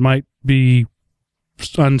things that might be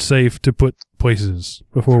unsafe to put places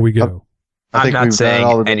before we go? I'm not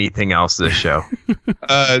saying anything else this show.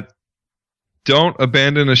 Don't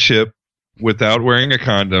abandon a ship without wearing a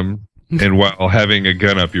condom and while having a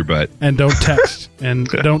gun up your butt. And don't text. And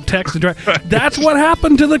don't text and drive. That's what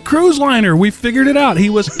happened to the cruise liner. We figured it out. He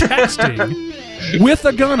was texting with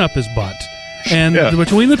a gun up his butt. And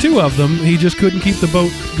between the two of them, he just couldn't keep the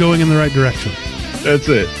boat going in the right direction. That's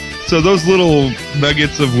it. So those little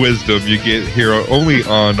nuggets of wisdom you get here are only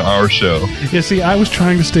on our show. Yeah, see, I was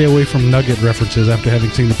trying to stay away from nugget references after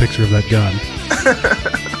having seen the picture of that gun.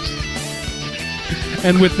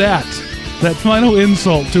 And with that final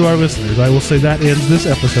insult to our listeners, I will say that ends this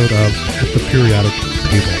episode of The Periodic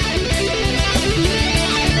Table.